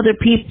killing other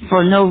people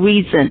for no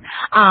reason.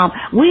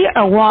 We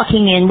are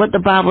walking in what the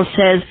Bible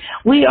says.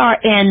 We are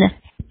in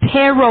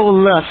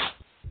perilous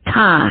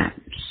times.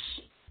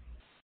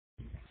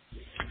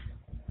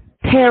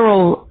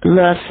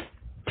 Perilous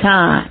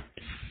times.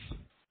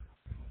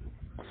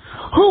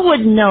 Who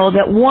would know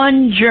that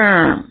one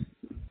germ,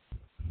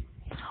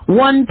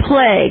 one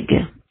plague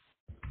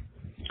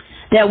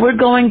that we're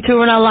going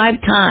through in our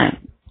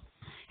lifetime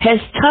has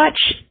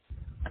touched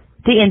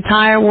the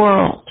entire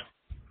world?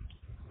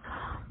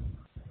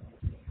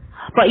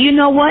 But you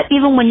know what?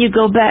 Even when you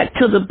go back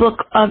to the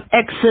book of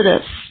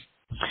Exodus,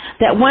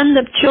 that when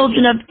the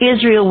children of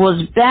Israel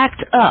was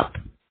backed up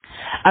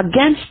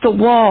against the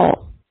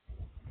wall,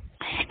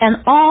 and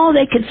all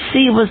they could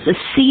see was the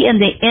sea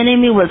and the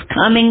enemy was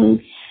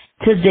coming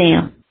to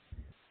them.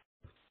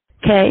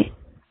 Okay?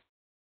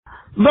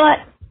 But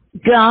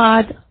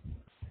God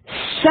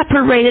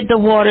separated the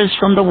waters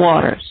from the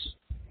waters.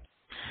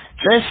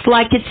 Just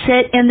like it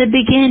said in the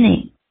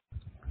beginning.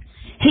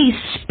 He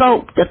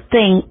spoke the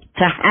thing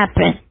to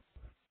happen.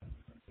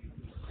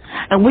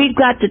 And we've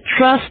got to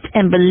trust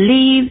and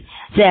believe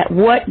that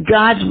what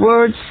God's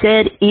word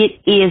said,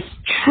 it is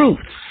truth.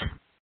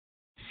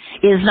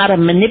 It is not a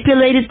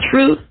manipulated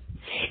truth.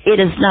 It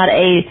is not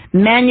a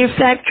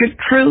manufactured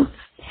truth.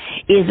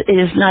 It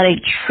is not a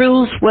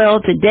truth.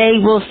 Well, today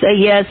we'll say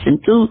yes and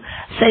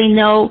say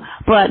no.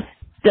 But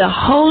the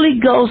Holy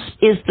Ghost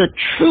is the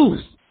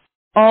truth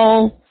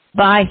all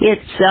by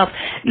itself.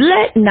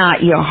 Let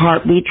not your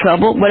heart be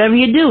troubled. Whatever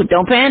you do,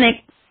 don't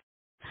panic.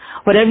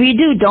 Whatever you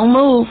do, don't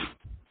move.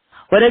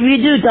 Whatever you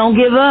do, don't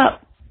give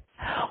up.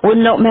 Well,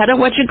 no matter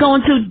what you're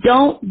going through,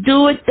 don't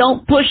do it.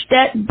 Don't push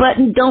that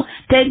button.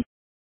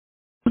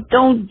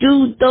 Don't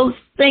do those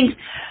things.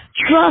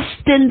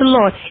 Trust in the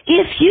Lord.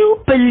 If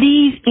you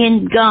believe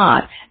in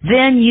God,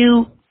 then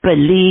you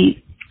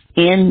believe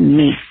in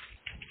me.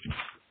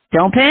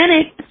 Don't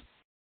panic.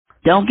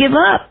 Don't give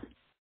up.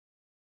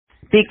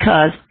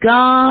 Because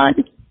God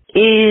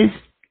is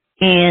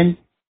in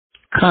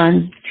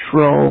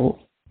control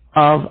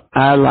of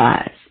our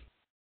lives.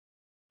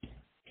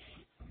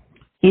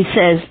 He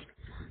says,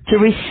 to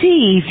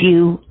receive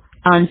you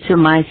unto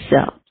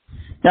myself.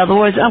 In other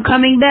words, I'm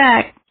coming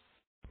back.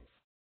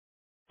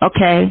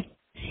 Okay?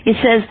 He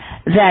says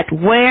that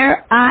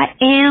where I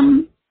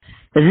am,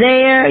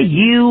 there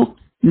you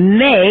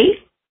may,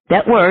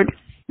 that word,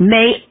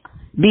 may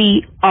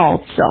be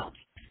also.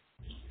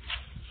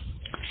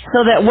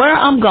 So that where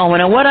I'm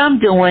going and what I'm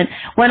doing,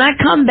 when I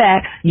come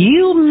back,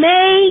 you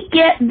may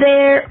get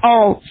there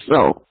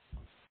also.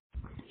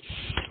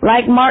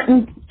 Like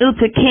Martin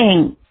Luther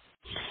King,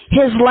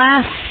 his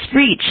last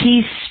speech,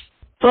 he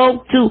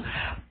spoke to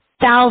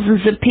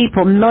thousands of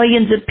people,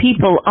 millions of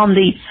people on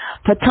the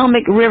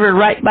Potomac River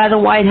right by the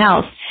White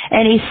House.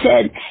 And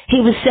he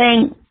was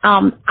saying,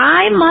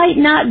 I might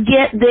not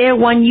get there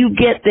when you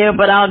get there,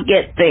 but I'll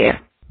get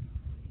there.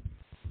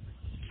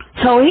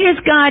 So here's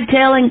God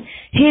telling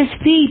his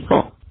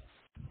people.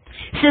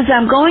 He says,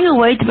 I'm going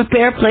away to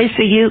prepare a place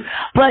for you,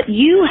 but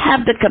you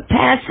have the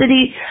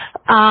capacity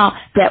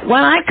that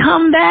when I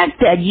come back,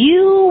 that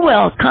you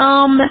will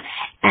come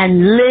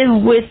and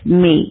live with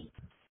me.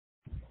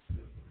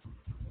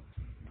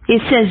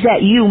 It says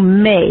that you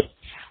may.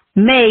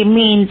 May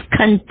means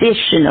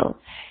conditional.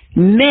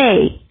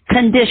 May,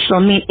 conditional,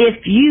 mean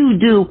if you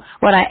do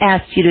what I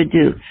ask you to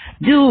do.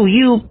 Do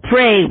you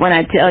pray when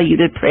I tell you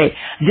to pray?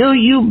 Do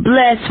you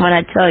bless when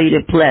I tell you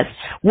to bless?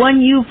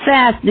 When you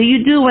fast, do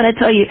you do what I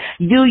tell you?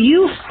 Do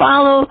you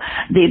follow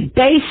the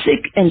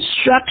basic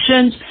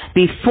instructions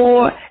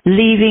before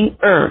leaving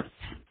earth?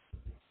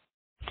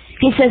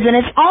 He says, and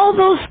if all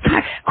those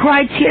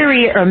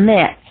criteria are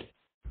met,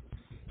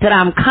 that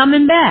I'm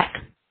coming back.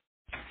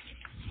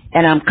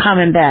 And I'm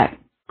coming back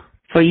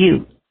for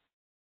you.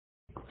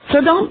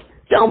 So don't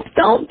get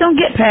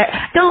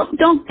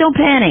don't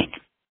panic.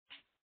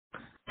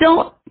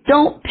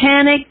 Don't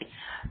panic.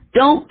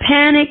 Don't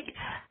panic.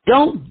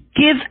 Don't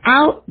give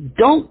out.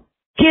 Don't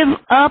give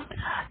up.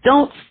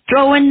 Don't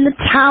throw in the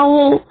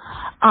towel.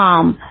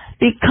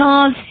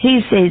 Because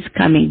he says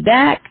coming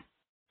back.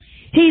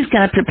 He's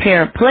going to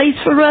prepare a place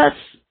for us.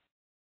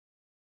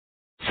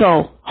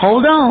 So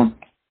hold on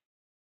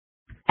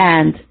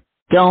and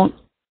don't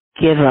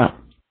give up.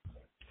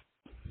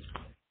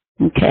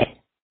 Okay.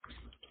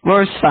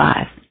 Verse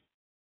 5.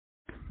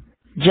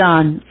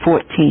 John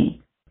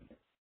 14.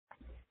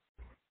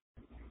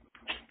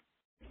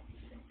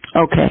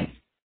 Okay.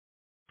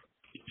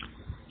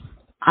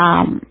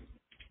 All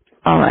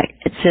right.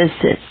 It says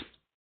this.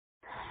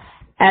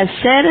 As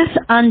saidest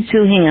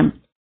unto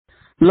him,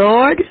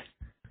 Lord,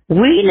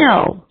 we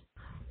know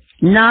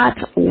not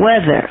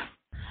whither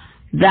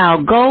thou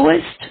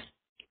goest,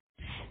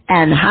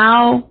 and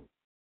how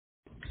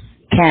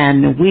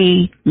can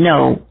we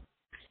know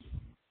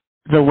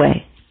the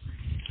way?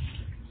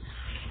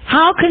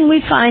 How can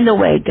we find the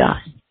way,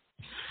 God?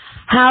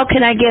 How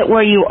can I get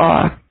where you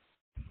are?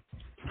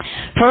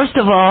 First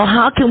of all,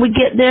 how can we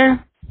get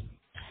there?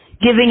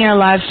 Giving our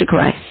lives to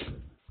Christ.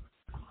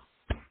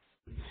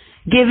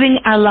 Giving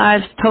our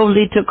lives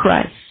totally to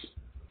Christ.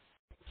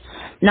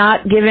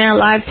 Not giving our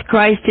lives to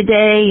Christ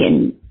today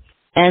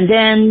and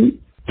then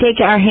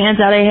take our hands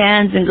out of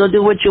hands and go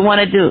do what you want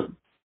to do.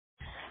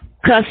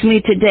 Cuss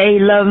me today,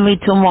 love me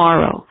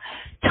tomorrow.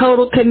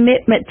 Total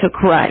commitment to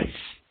Christ.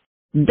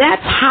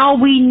 That's how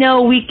we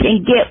know we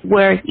can get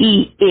where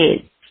he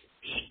is,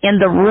 in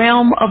the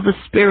realm of the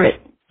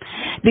Spirit.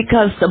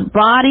 Because the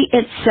body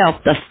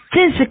itself, the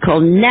physical,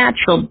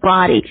 natural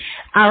body,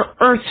 our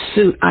earth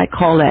suit, I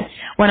call it,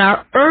 when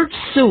our earth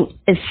suit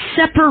is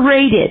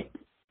separated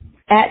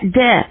at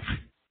death,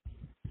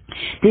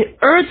 the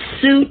earth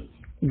suit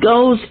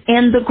goes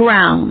in the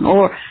ground,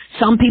 or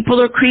some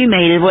people are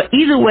cremated. Well,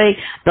 either way,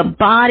 the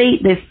body,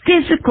 the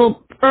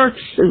physical earth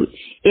suit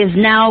is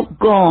now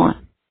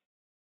gone.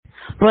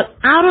 But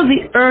out of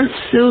the earth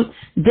suit,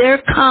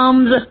 there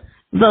comes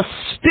the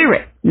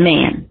spirit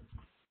man.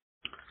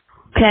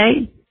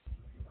 Okay?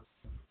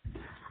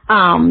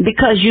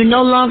 Because you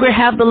no longer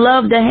have the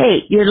love to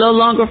hate. You're no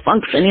longer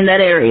functioning in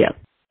that area.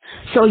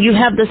 So you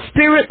have the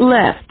spirit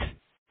left.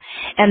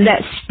 And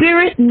that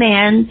spirit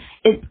man,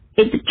 it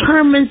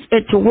determines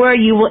it to where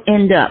you will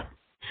end up.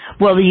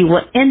 Whether you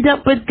will end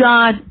up with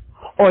God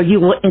or you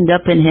will end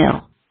up in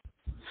hell.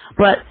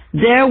 But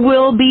there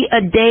will be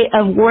a day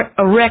of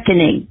a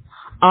reckoning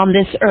on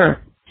this earth.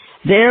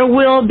 There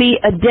will be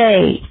a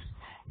day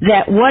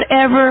that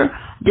whatever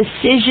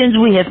decisions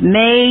we have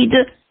made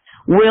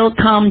will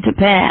come to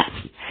pass.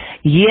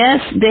 Yes,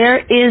 there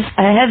is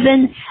a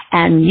heaven,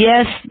 and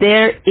yes,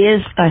 there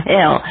is a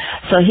hell.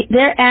 So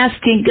they're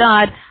asking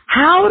God,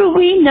 how do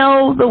we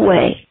know the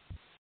way?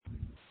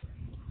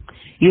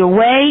 Your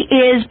way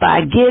is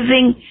by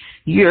giving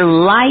your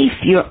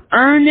life, your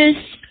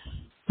earnest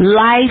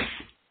life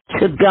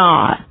to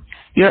God.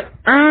 Your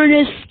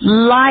earnest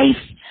life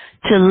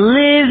to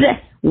live,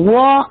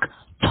 walk,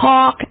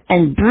 talk,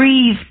 and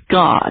breathe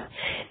God.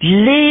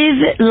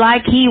 Live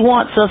like he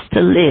wants us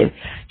to live.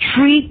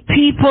 Treat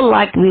people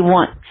like we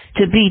want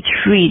to be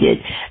treated.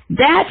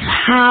 That's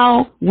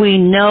how we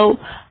know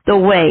the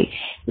way.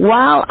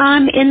 While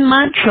I'm in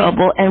my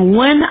trouble, and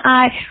when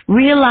I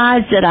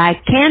realize that I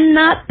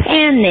cannot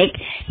panic,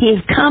 he's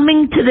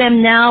coming to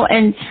them now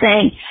and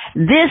saying,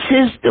 this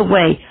is the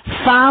way.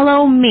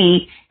 Follow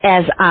me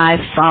as I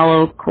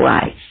follow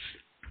Christ.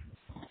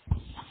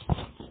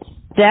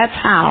 That's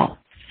how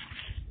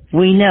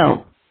we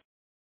know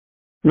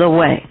the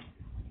way.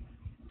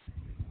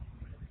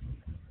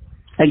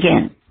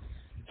 Again,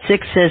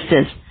 6 says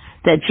this,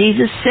 that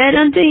Jesus said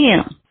unto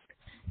him,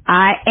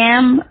 I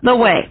am the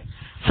way.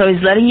 So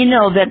he's letting you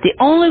know that the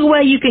only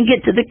way you can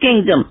get to the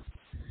kingdom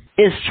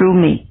is through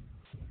me.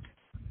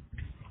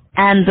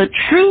 And the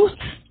truth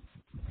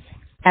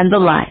and the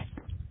life.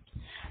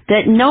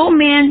 That no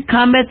man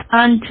cometh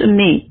unto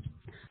me,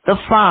 the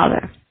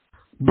Father,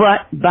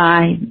 but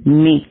by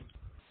me.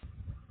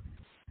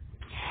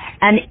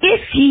 And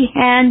if ye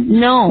had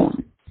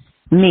known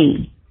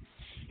me,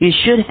 you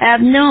should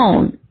have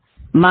known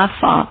my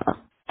Father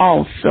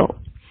also.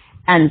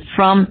 And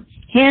from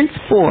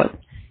henceforth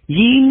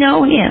ye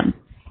know him,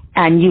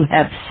 and you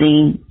have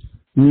seen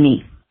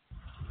me.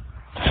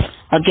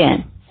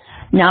 Again,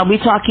 now we're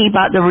talking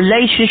about the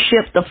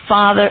relationship, the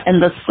Father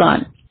and the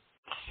Son.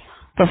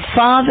 The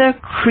Father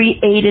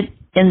created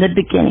in the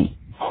beginning.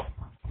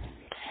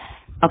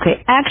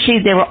 Okay, actually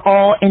they were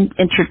all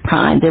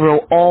intertwined. They were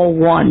all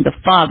one. The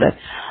Father,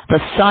 the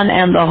Son,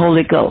 and the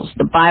Holy Ghost.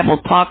 The Bible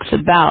talks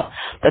about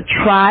the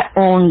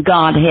triune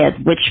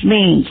Godhead, which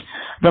means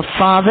the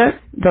Father,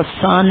 the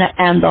Son,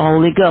 and the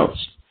Holy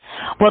Ghost.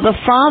 Well, the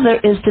Father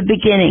is the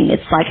beginning.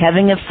 It's like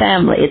having a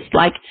family. It's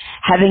like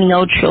having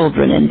no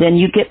children, and then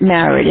you get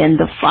married, and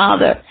the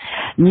Father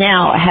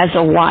now has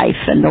a wife,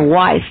 and the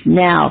wife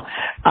now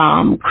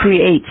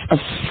creates a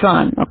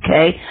son,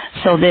 okay?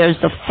 So there's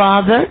the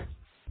Father,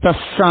 the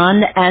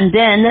Son, and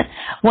then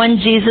when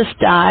Jesus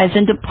dies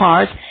and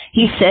departs,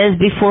 he says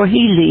before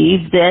he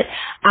leaves that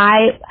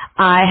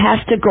I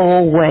have to go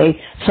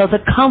away. So the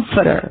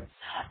Comforter,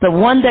 the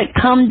one that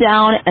come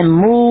down and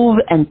move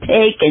and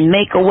take and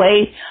make a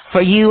way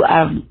for you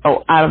out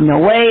of no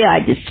way,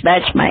 I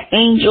dispatch my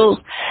angels.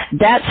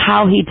 That's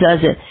how he does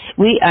it.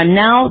 We are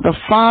now the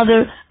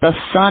Father, the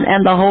Son,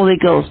 and the Holy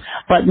Ghost.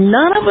 But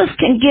none of us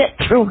can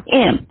get through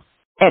him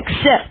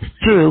except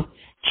through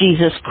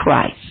Jesus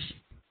Christ.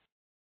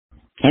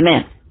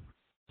 Amen.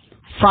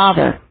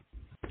 Father,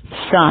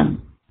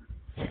 Son,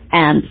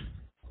 and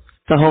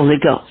the Holy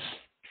Ghost.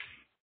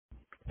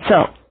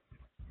 So,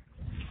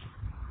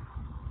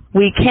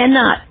 we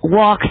cannot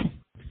walk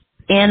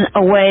in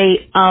a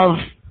way of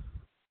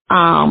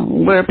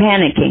we're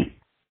panicking.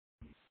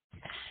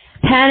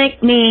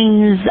 Panic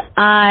means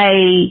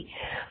I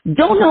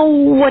don't know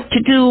what to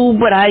do,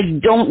 but I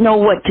don't know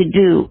what to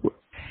do.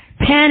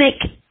 Panic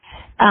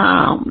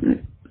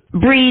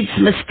breeds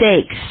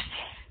mistakes.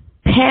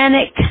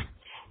 Panic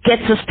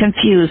gets us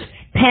confused.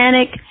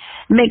 Panic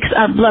makes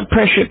our blood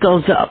pressure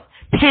goes up.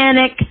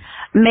 Panic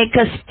makes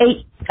us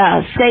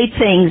say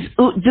things,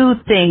 do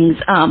things.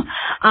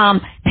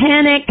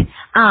 Panic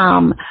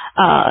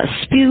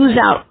spews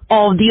out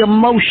all the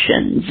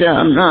emotions,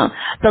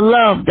 the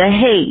love, the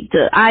hate,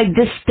 I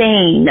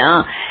disdain.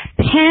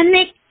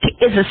 Panic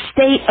is a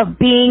state of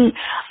being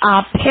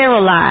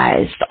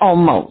paralyzed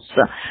almost.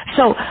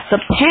 So the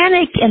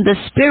panic in the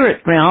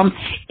spirit realm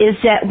is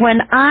that when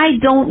I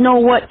don't know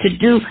what to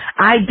do,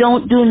 I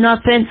don't do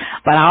nothing,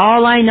 but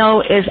all I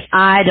know is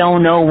I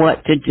don't know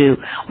what to do.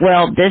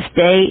 Well, this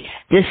day,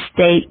 this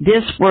state,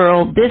 this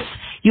world, this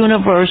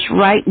universe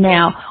right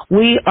now,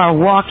 we are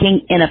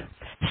walking in a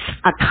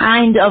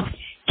kind of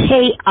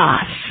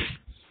chaos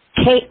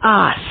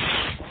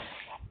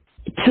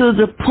to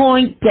the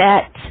point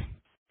that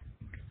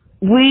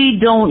we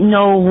don't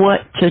know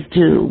what to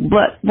do.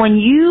 But when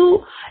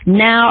you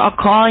now are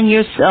calling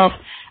yourself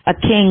a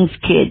king's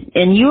kid,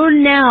 and you're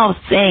now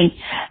saying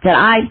that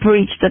I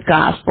preach the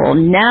gospel,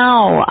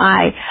 now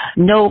I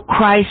know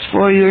Christ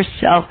for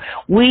yourself,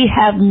 we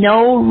have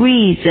no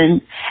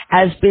reason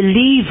as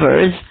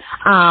believers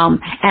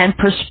and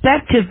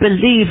prospective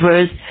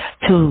believers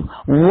to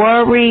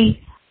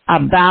worry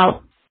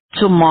about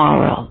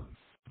tomorrow.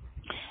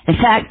 In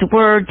fact, the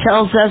word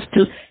tells us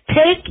to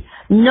take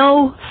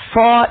no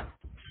thought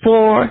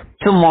for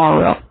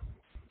tomorrow.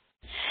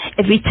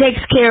 If he takes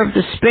care of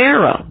the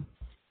sparrow,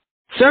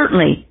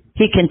 certainly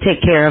he can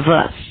take care of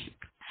us.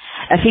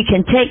 If he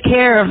can take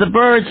care of the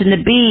birds and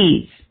the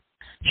bees,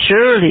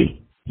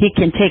 surely he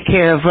can take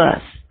care of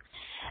us.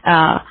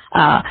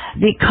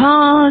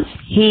 Because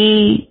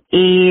he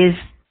is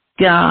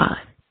God.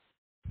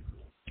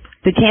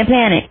 We can't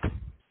panic.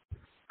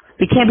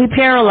 We can't be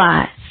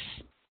paralyzed.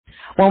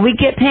 When we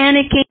get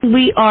panicking,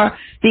 we are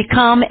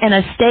become in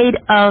a state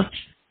of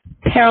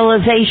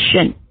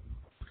paralyzation.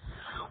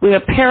 We are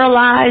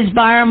paralyzed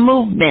by our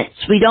movements.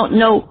 We don't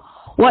know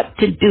what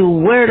to do,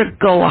 where to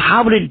go,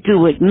 how to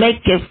do it,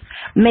 make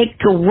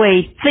a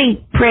way,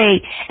 think,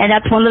 pray. And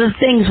that's one of the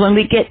things, when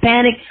we get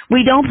panicked,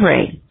 we don't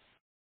pray.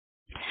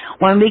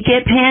 When we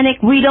get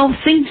panicked, we don't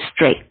think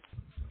straight.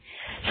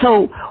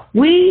 So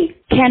we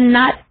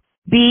cannot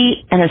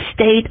be in a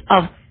state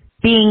of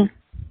being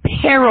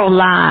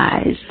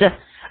paralyzed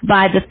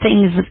by the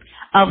things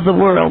of the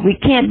world. We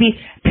can't be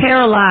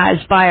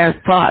paralyzed by our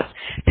thoughts,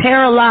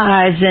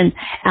 paralyzed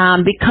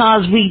and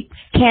because we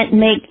can't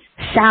make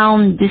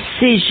sound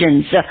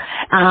decisions,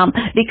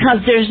 because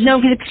there's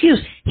no excuse.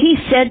 He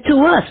said to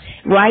us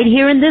right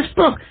here in this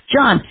book,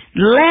 John,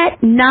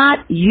 let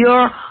not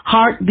your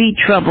heart be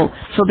troubled.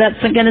 So that's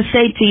what I'm going to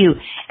say to you,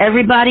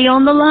 everybody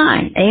on the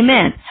line,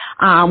 amen,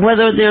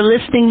 whether they're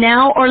listening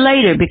now or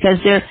later, because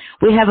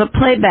we have a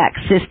playback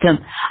system,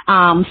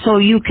 so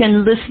you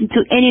can listen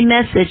to any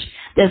message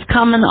that's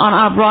coming on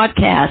our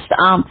broadcast,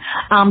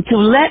 to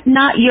let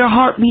not your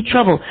heart be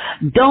troubled.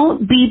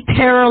 Don't be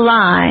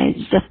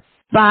paralyzed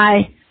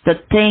by the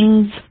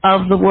things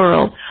of the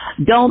world.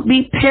 Don't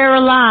be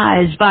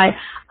paralyzed by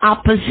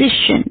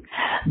opposition.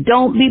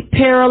 Don't be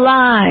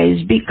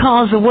paralyzed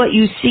because of what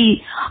you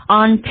see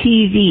on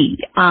TV.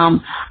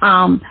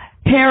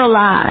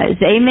 Paralyzed,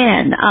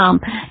 amen,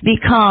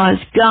 because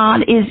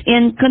God is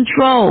in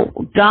control.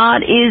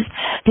 God is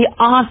the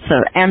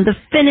author and the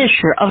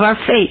finisher of our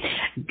faith.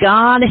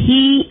 God,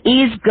 he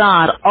is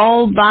God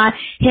all by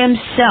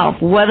himself,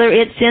 whether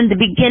it's in the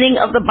beginning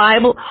of the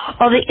Bible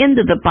or the end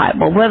of the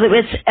Bible, whether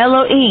it's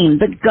Elohim,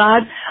 the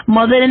God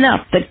more than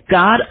enough, the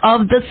God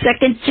of the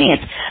second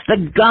chance,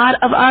 the God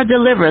of our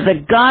deliverer,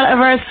 the God of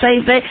our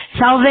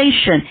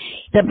salvation.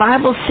 The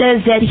Bible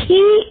says that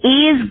he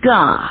is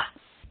God.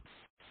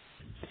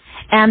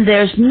 And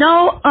there's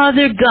no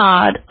other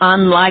God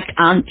unlike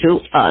unto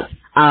us,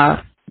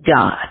 our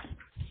God.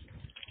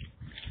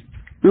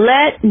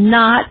 Let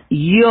not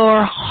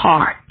your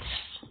hearts,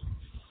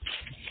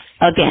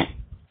 again,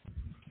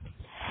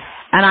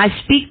 and I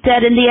speak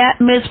that in the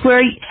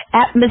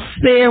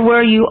atmosphere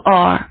where you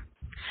are.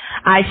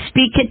 I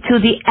speak it to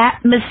the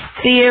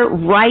atmosphere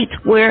right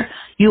where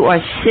you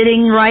are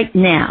sitting right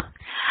now.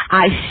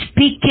 I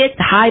speak it,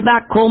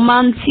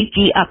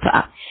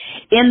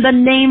 in the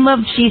name of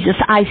Jesus.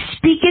 I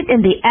speak it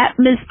in the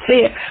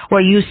atmosphere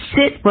where you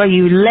sit, where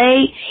you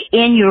lay,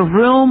 in your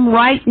room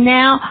right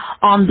now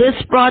on this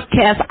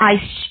broadcast. I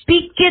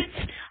speak it,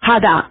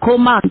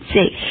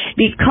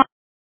 because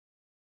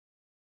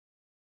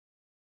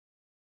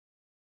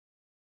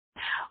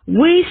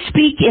we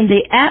speak in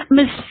the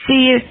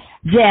atmosphere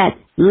that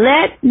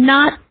let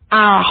not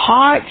our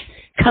hearts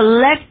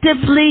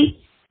collectively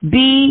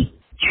be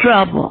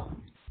troubled.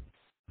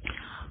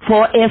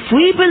 For if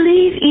we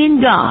believe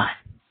in God,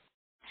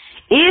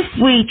 if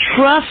we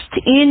trust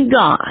in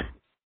God,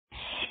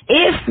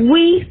 if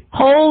we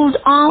hold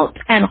out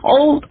and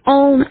hold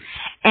on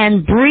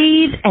and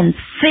breathe and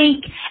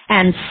think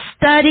and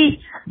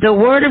study the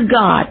Word of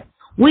God,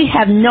 we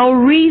have no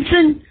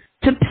reason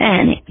to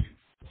panic.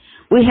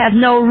 We have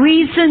no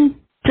reason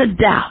to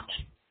doubt.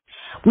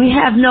 We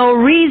have no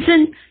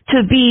reason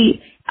to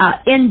be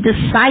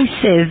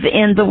indecisive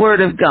in the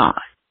Word of God.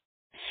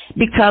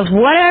 Because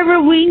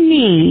whatever we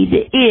need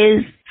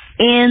is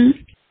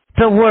in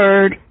the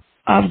Word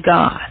of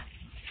God.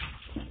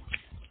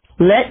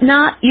 Let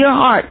not your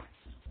heart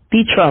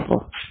be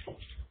troubled.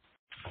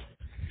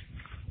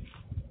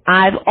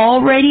 I've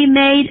already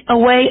made a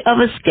way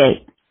of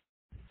escape.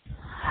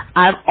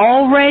 I've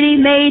already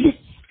made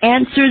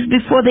answers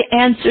before the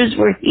answers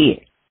were here.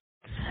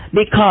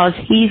 Because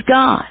he's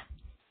God.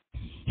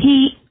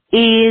 He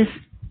is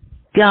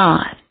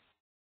God.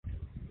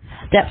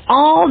 That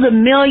all the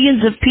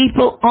millions of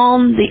people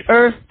on the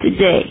earth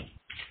today,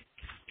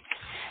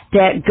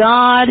 that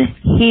God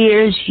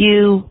hears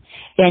you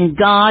and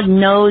God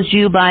knows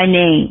you by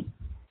name.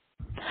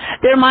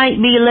 There might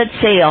be,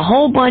 let's say, a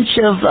whole bunch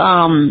of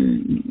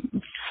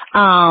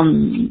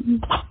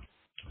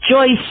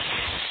Joyce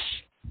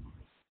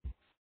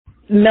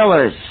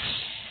Millers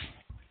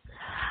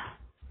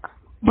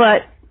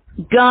but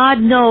God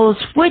knows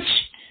which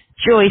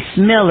Joyce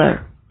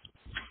Miller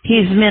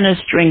he's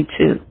ministering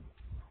to.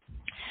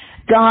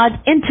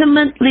 God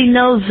intimately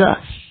knows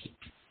us.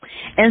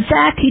 In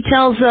fact, he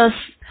tells us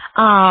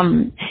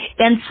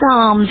in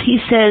Psalms, he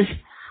says,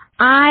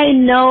 I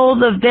know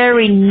the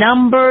very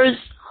numbers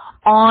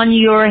on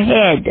your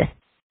head.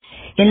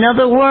 In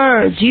other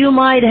words, you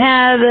might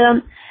have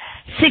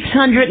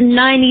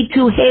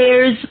 692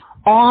 hairs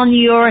on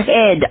your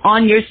head,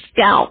 on your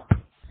scalp.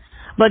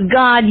 But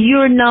God,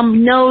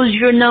 knows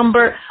your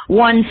number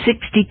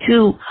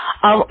 162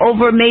 of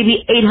over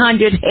maybe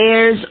 800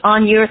 hairs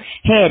on your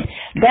head.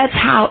 That's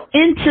how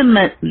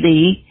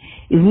intimately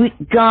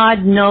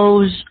God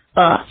knows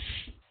us.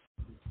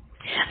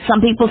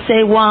 Some people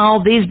say,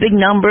 wow, these big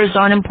numbers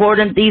aren't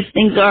important. These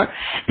things are.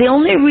 The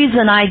only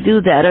reason I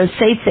do that or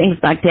say things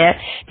like that,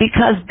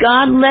 because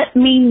God let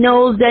me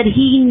know that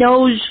he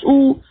knows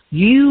who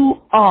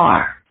you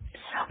are.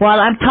 While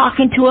I'm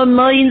talking to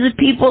millions of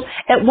people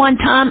at one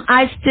time,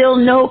 I still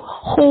know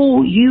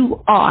who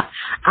you are.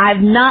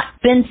 I've not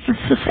been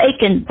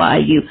forsaken by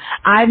you.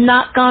 I've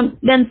not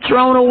been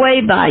thrown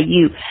away by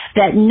you.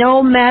 That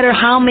no matter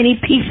how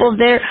many people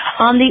there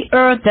on the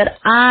earth, that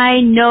I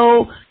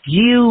know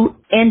you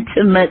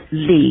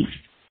intimately.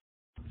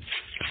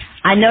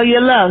 I know your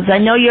loves. I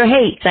know your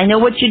hates. I know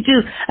what you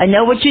do. I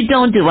know what you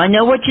don't do. I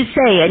know what you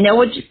say. I know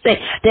what you say.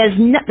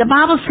 The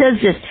Bible says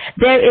this.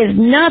 There is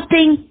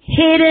nothing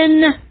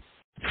hidden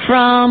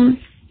from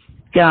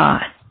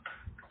God.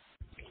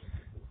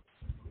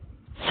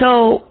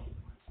 So,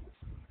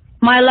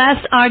 my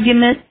last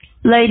argument,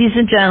 ladies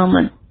and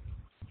gentlemen,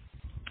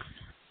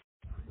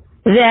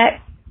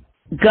 that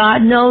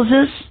God knows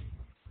us,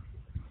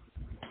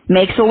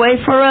 makes a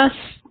way for us,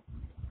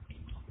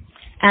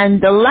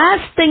 and the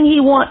last thing he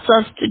wants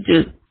us to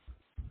do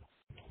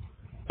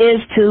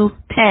is to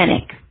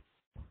panic.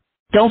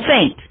 Don't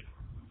faint.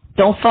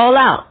 Don't fall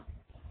out.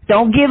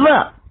 Don't give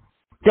up.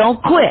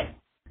 Don't quit.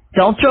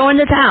 Don't throw in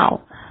the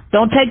towel.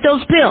 Don't take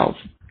those pills.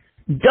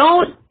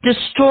 Don't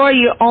destroy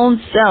your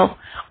own self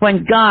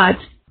when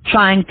God's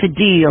trying to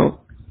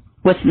deal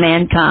with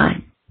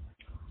mankind.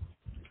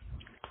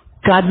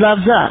 God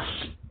loves us.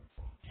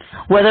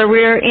 Whether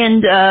we're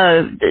in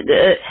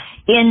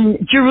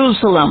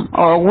Jerusalem,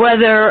 or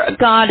whether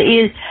God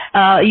is,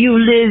 you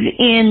live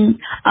in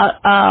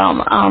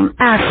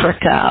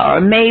Africa,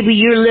 or maybe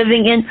you're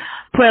living in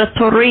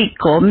Puerto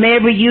Rico,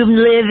 maybe you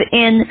live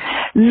in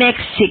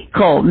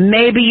Mexico,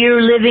 maybe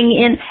you're living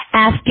in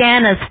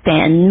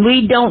Afghanistan.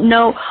 We don't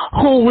know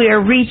who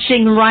we're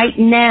reaching right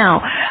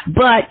now,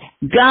 but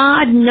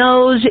God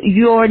knows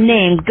your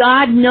name.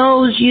 God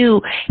knows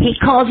you. He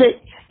calls it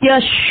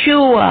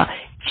Yeshua,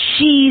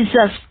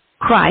 Jesus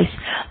Christ,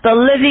 the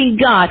living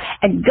God.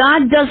 And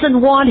God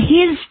doesn't want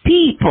his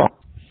people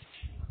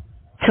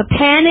to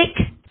panic,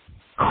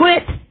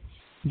 quit,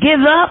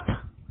 give up,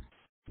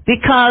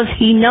 because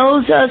he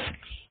knows us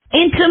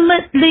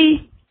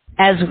intimately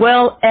as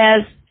well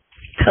as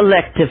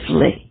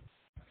collectively.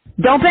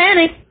 Don't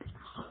panic.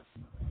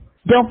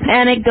 Don't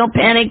panic, don't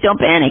panic, don't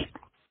panic.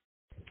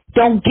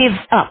 Don't give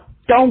up.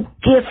 Don't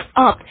give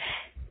up.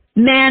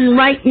 Man,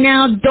 right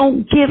now,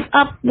 don't give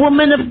up.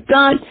 Woman of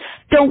God,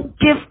 don't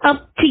give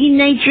up.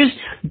 Teenagers,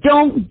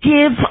 don't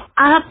give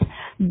up.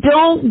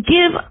 Don't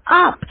give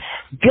up.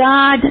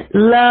 God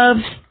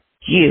loves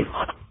you.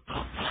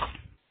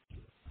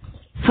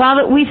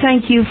 Father, we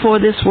thank you for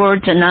this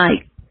word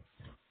tonight.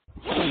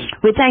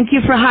 We thank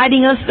you for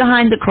hiding us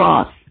behind the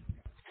cross.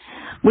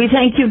 We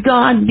thank you,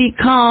 God,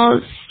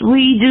 because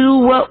we do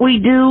what we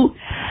do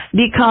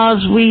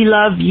because we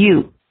love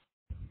you.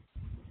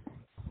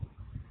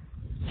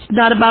 It's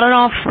not about an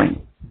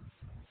offering.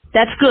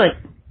 That's good.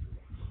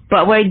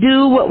 But we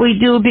do what we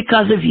do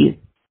because of you.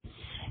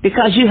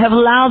 Because you have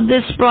allowed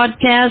this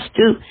broadcast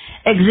to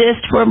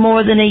exist for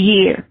more than a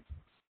year.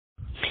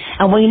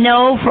 And we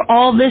know for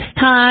all this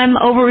time,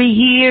 over a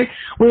year,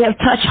 we have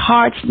touched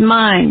hearts and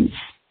minds.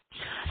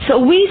 So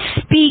we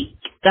speak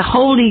the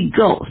Holy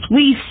Ghost.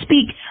 We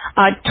speak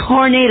a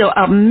tornado,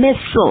 a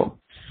missile,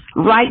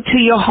 right to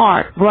your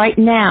heart right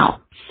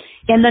now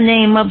in the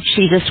name of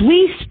Jesus.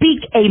 We speak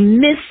a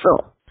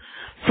missile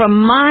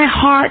from my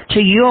heart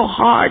to your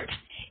heart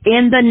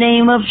in the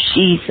name of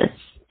Jesus.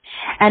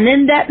 And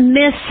in that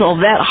missile,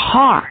 that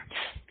heart,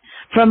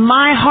 from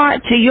my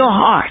heart to your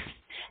heart,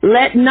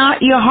 let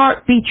not your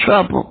heart be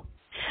troubled.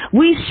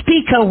 We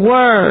speak a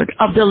word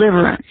of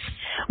deliverance.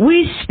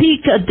 We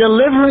speak a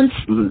deliverance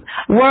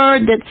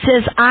word that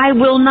says, I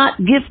will not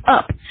give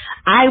up.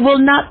 I will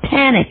not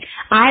panic.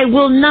 I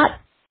will not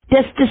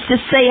just to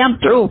say I'm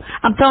through.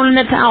 I'm throwing in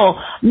the towel.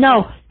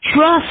 No,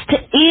 trust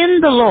in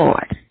the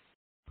Lord.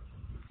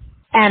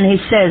 And he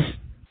says,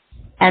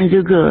 and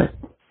do good.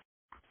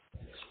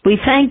 We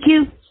thank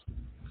you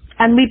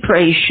and we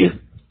praise you.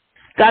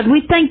 God,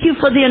 we thank you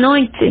for the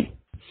anointing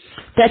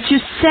that you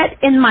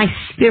set in my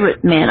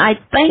spirit, man. I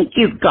thank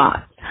you,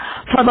 God,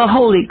 for the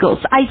Holy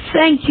Ghost. I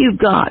thank you,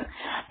 God,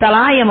 that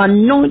I am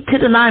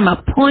anointed and I'm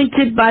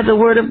appointed by the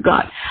word of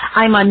God.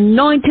 I'm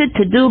anointed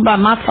to do by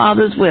my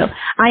Father's will.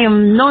 I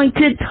am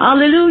anointed,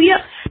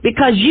 hallelujah,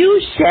 because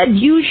you said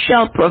you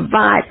shall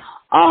provide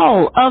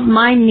all of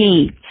my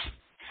needs.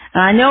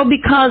 And I know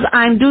because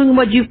I'm doing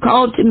what you've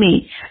called to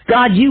me,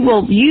 God, you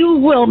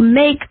will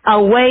make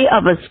a way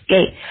of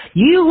escape.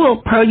 You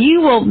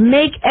will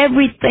make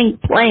everything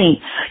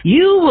plain.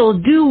 You will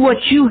do what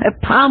you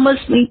have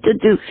promised me to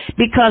do,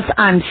 because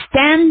I'm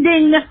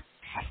standing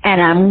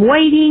and I'm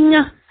waiting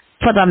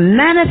for the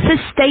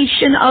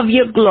manifestation of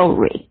your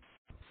glory.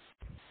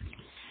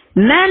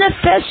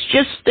 Manifest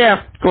your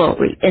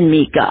glory in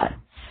me, God.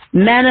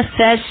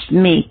 Manifest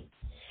me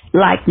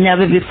like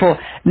never before.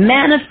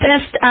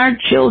 Manifest our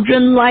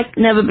children like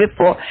never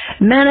before.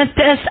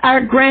 Manifest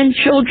our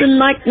grandchildren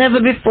like never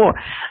before.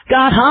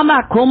 God,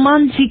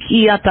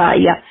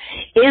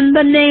 in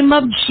the name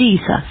of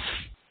Jesus.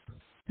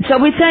 So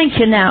we thank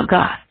you now,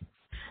 God,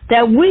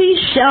 that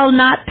we shall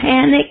not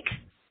panic,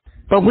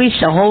 but we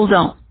shall hold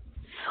on.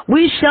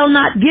 We shall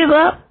not give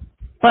up,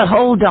 but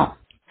hold on.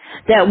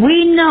 That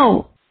we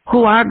know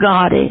who our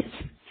God is.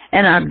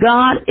 And our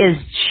God is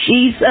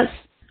Jesus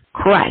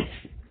Christ,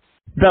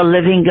 the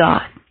living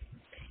God.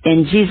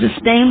 In Jesus'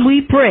 name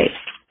we pray.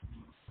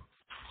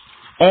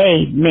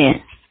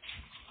 Amen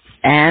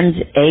and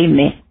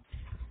amen.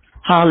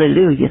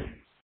 Hallelujah.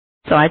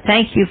 So I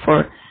thank you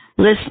for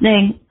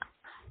listening.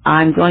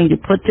 I'm going to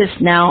put this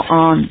now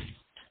on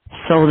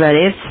so that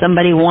if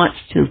somebody wants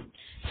to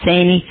say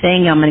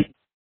anything, I'm going to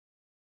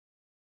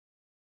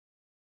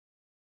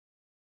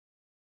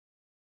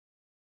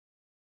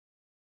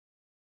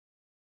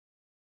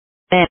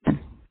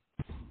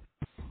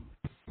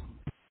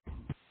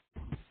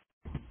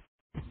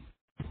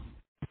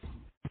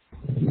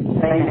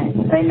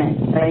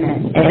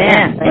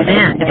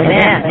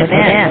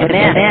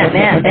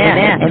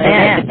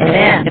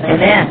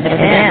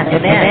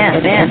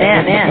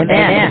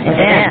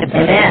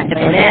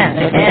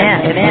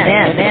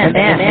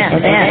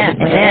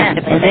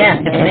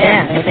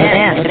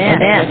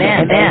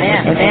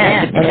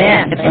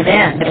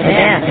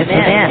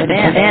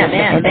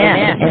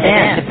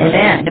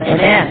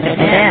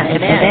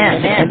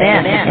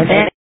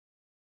Amen.